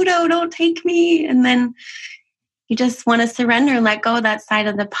no, Pluto, don't take me. And then you just want to surrender and let go of that side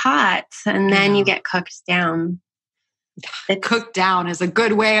of the pot, and then you get cooked down. Cooked down is a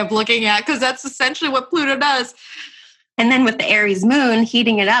good way of looking at, because that's essentially what Pluto does. And then with the Aries moon,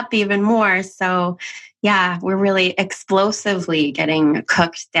 heating it up even more. So yeah, we're really explosively getting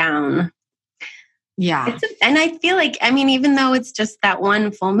cooked down. Yeah. And I feel like, even though it's just that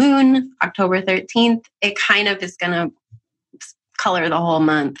one full moon, October 13th, it kind of is going to color the whole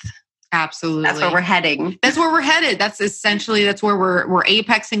month. Absolutely. That's where we're heading. That's where we're headed. That's where we're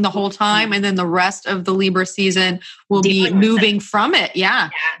apexing the whole time. And then the rest of the Libra season will be moving from it. Yeah.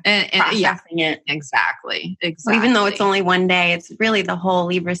 And processing it. Exactly. So even though it's only one day, it's really the whole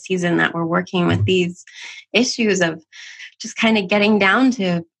Libra season that we're working with these issues of just kind of getting down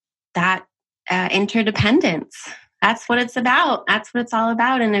to that interdependence. That's what it's about. That's what it's all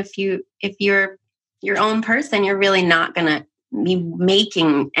about. And if you're your own person, you're really not going to be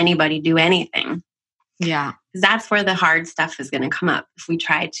making anybody do anything. Yeah. That's where the hard stuff is going to come up. If we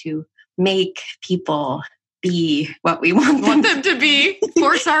try to make people be what we want them to be,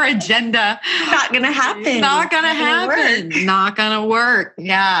 force our agenda. Not going to happen. Not going to happen. Not going to work.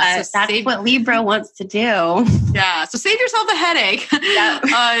 Yeah. So that's what Libra wants to do. Yeah. So save yourself the headache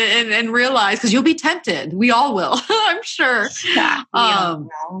and realize, because you'll be tempted. We all will, I'm sure. Yeah,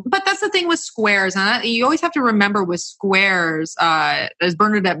 but that's the thing with squares. And you always have to remember with squares, as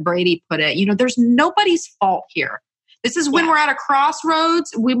Bernadette Brady put it, there's nobody's fault here. This is when we're at a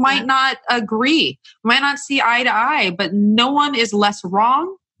crossroads. We might not agree. We might not see eye to eye, but no one is less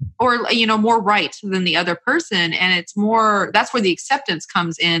wrong or, more right than the other person. And it's more, that's where the acceptance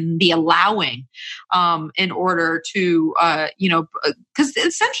comes in, the allowing, in order to, because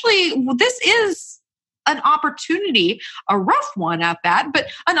essentially this is an opportunity, a rough one at that, but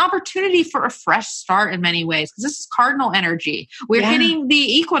an opportunity for a fresh start in many ways, because this is cardinal energy. We're hitting the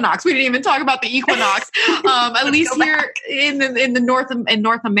equinox. We didn't even talk about the equinox. At least here in North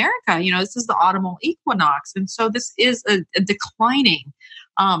America, this is the autumnal equinox, and so this is a declining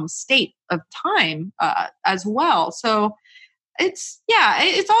state of time as well. So it's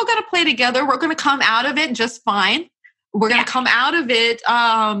all going to play together. We're going to come out of it just fine. We're going to come out of it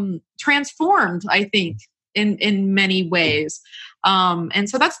transformed, I think, in many ways. And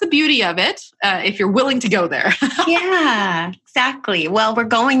so that's the beauty of it, if you're willing to go there. Yeah, exactly. Well, we're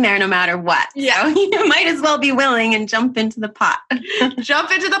going there no matter what. Yeah. So you might as well be willing and jump into the pot.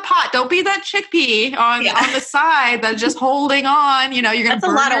 Jump into the pot. Don't be that chickpea on the side that's just holding on. You're going to That's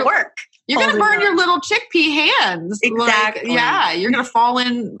a lot of work. You're going to burn your little chickpea hands. Exactly. You're going to fall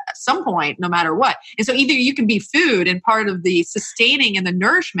in at some point, no matter what. And so either you can be food and part of the sustaining and the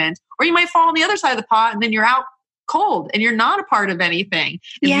nourishment, or you might fall on the other side of the pot and then you're out cold and you're not a part of anything.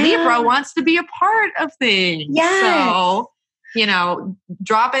 And Libra wants to be a part of things. Yes. So,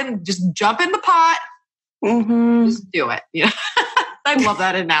 just jump in the pot. Mm-hmm. Just do it. I love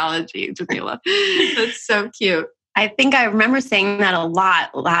that analogy, Jamila. That's so cute. I think I remember saying that a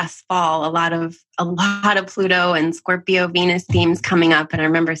lot last fall, a lot of Pluto and Scorpio Venus themes coming up. And I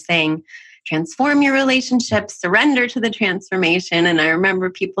remember saying, transform your relationship, surrender to the transformation. And I remember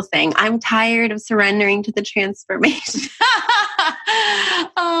people saying, I'm tired of surrendering to the transformation.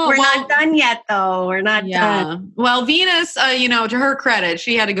 We're not done yet, though. We're not done. Well, Venus, to her credit,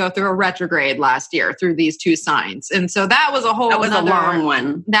 she had to go through a retrograde last year through these two signs. And so that was a long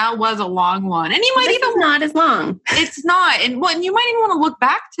one. That was a long one. And you might even not as long. It's not. And you might even want to look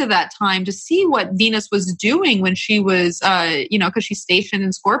back to that time to see what Venus was doing when she was, because she's stationed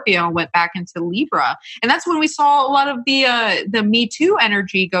in Scorpio and went back into Libra. And that's when we saw a lot of the Me Too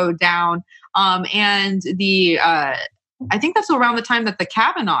energy go down. And I think that's around the time that the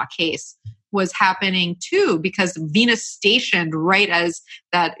Kavanaugh case was happening too, because Venus stationed right as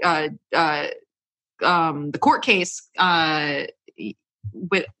that the court case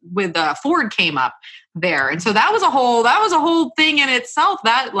with Ford came up there, and so that was a whole thing in itself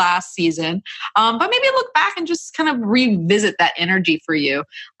that last season. But maybe look back and just kind of revisit that energy for you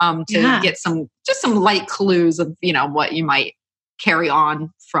to get some light clues of what you might carry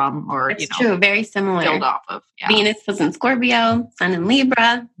on from, or it's true, very similar. Build off of. Yeah. Venus was in Scorpio, Sun in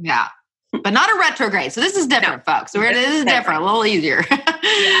Libra. Yeah. But not a retrograde. So this is different, folks. So this is different, a little easier.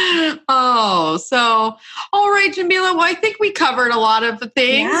 Yeah. So all right, Jamila. Well, I think we covered a lot of the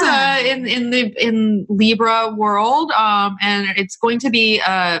things in Libra world, and it's going to be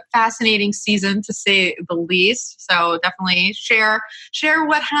a fascinating season to say the least. So definitely share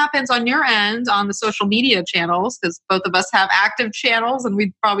what happens on your end on the social media channels, because both of us have active channels, and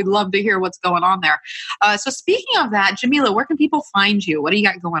we'd probably love to hear what's going on there. So speaking of that, Jamila, where can people find you? What do you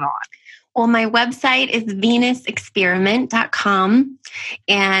got going on? Well, my website is venusexperiment.com,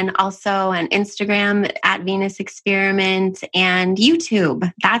 and also on Instagram at Venus Experiment, and YouTube.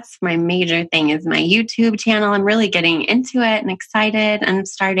 That's my major thing, is my YouTube channel. I'm really getting into it and excited. I'm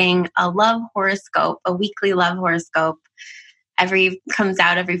starting a love horoscope, a weekly love horoscope. Comes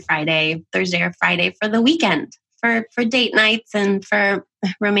out every Friday, Thursday or Friday, for the weekend, for date nights and for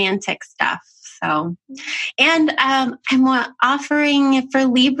romantic stuff. So, and I'm offering for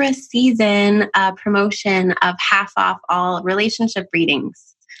Libra season a promotion of half off all relationship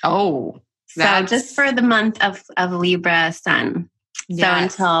readings. Oh, so just for the month of Libra Sun. So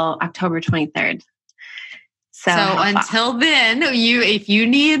until October 23rd. So until then, if you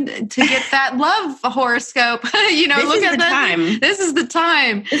need to get that love horoscope, look at that. Time. This is the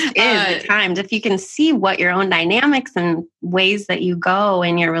time. This is the time. If you can see what your own dynamics and ways that you go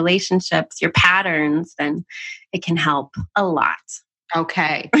in your relationships, your patterns, then it can help a lot.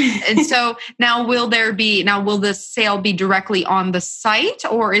 Okay. And so now will this sale be directly on the site,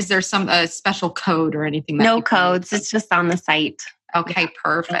 or is there some special code or anything? No codes. It's just on the site. Okay,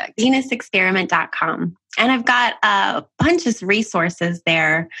 perfect. VenusExperiment.com. And I've got a bunch of resources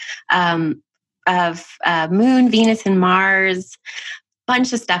there of Moon, Venus, and Mars,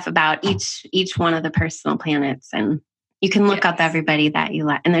 bunch of stuff about each one of the personal planets. And you can look up everybody that you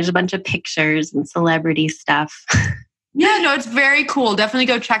like. And there's a bunch of pictures and celebrity stuff. Yeah, no, it's very cool. Definitely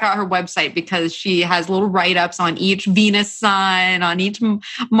go check out her website because she has little write-ups on each Venus sign, on each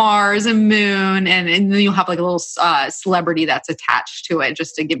Mars and Moon, and then you'll have like a little celebrity that's attached to it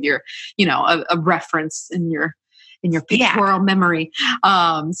just to give your, a reference in your pictorial memory.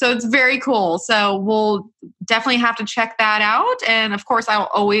 So it's very cool. So we'll definitely have to check that out. And of course, I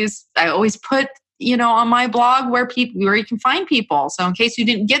always put on my blog where you can find people. So in case you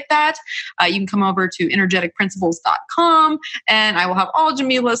didn't get that, you can come over to energeticprinciples.com and I will have all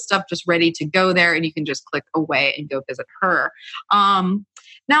Jamila's stuff just ready to go there, and you can just click away and go visit her.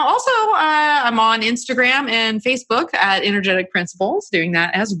 Now, also, I'm on Instagram and Facebook at Energetic Principles, doing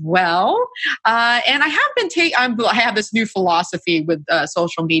that as well. And I have been I have this new philosophy with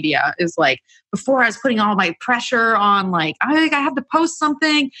social media. Is like before I was putting all my pressure on, like I have to post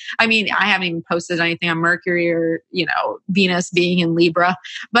something. I mean, I haven't even posted anything on Mercury or Venus being in Libra,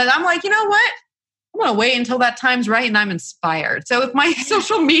 but I'm like, you know what? I'm going to wait until that time's right and I'm inspired. So if my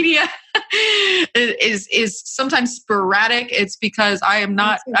social media is sometimes sporadic, it's because I've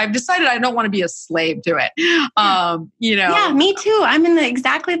decided I don't want to be a slave to it. Yeah, me too. I'm in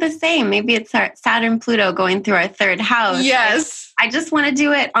exactly the same. Maybe it's our Saturn, Pluto going through our third house. Yes. I just want to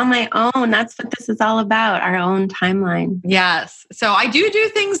do it on my own. That's what this is all about, our own timeline. Yes. So I do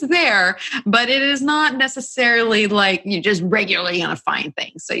things there, but it is not necessarily like you just regularly going to find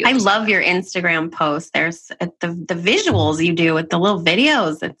things. So I love your Instagram posts. There's the visuals you do with the little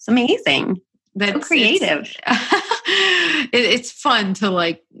videos. It's amazing. That's so creative. It's fun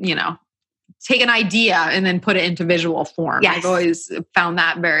to take an idea and then put it into visual form. Yes. I've always found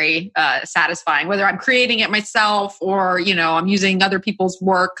that very satisfying, whether I'm creating it myself or, I'm using other people's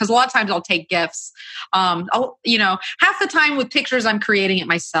work. Because a lot of times I'll take GIFs. Half the time with pictures, I'm creating it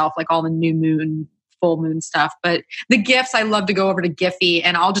myself, like all the new moon, full moon stuff. But the GIFs, I love to go over to Giphy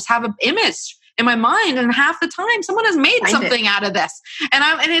and I'll just have an image in my mind, and half the time someone has made something out of this, and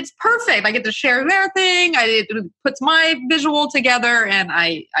it's perfect. I get to share their thing. It puts my visual together, and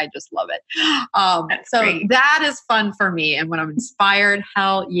I just love it. So great. That is fun for me, and when I'm inspired,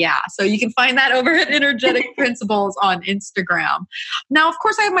 hell yeah! So you can find that over at Energetic Principles on Instagram. Now, of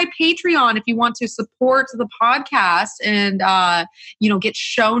course, I have my Patreon if you want to support the podcast and get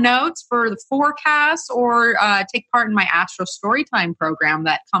show notes for the forecast or take part in my Astro Storytime program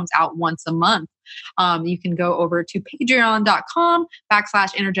that comes out once a month. You can go over to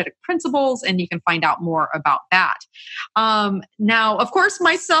patreon.com/energetic principles and you can find out more about that. Now, of course,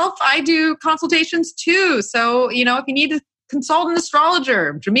 myself, I do consultations too. So, if you need to consult an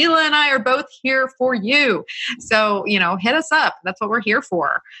astrologer, Jamila and I are both here for you. So, hit us up. That's what we're here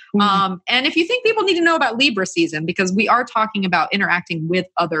for. Mm-hmm. And if you think people need to know about Libra season, because we are talking about interacting with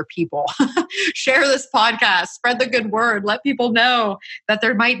other people, share this podcast, spread the good word, let people know that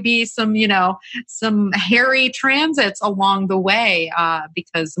there might be some hairy transits along the way,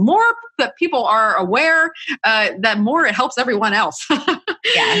 because the more that people are aware, that more it helps everyone else.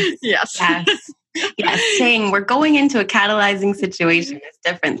 Yes. Yes, saying we're going into a catalyzing situation is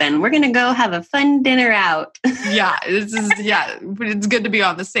different than we're going to go have a fun dinner out. It's good to be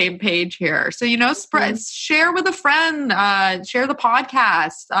on the same page here. So, share with a friend, share the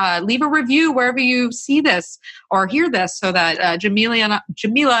podcast, leave a review wherever you see this or hear this so that Jamila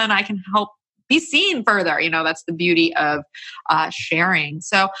and I can help be seen further. That's the beauty of sharing.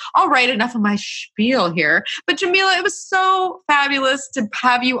 So, all right, enough of my spiel here. But Jamila, it was so fabulous to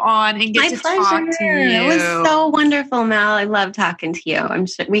have you on and get talk to you. It was so wonderful, Mel. I love talking to you. I'm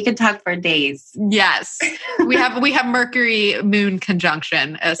sure we could talk for days. Yes, we have Mercury Moon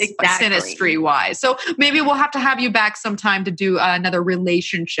conjunction, synastry wise. So maybe we'll have to have you back sometime to do another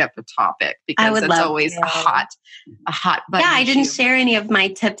relationship topic because it's always a hot button. Yeah, I didn't share any of my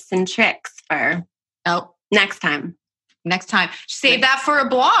tips and tricks for next time. next time. Save that for a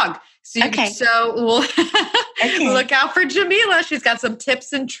blog. So we'll look out for Jamila. She's got some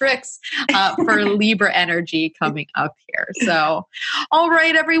tips and tricks for Libra energy coming up here. So, all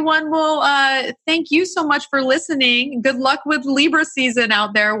right, everyone. Well, thank you so much for listening. Good luck with Libra season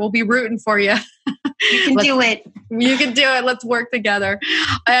out there. We'll be rooting for you. You can do it. You can do it. Let's work together.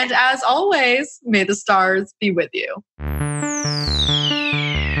 And as always, may the stars be with you.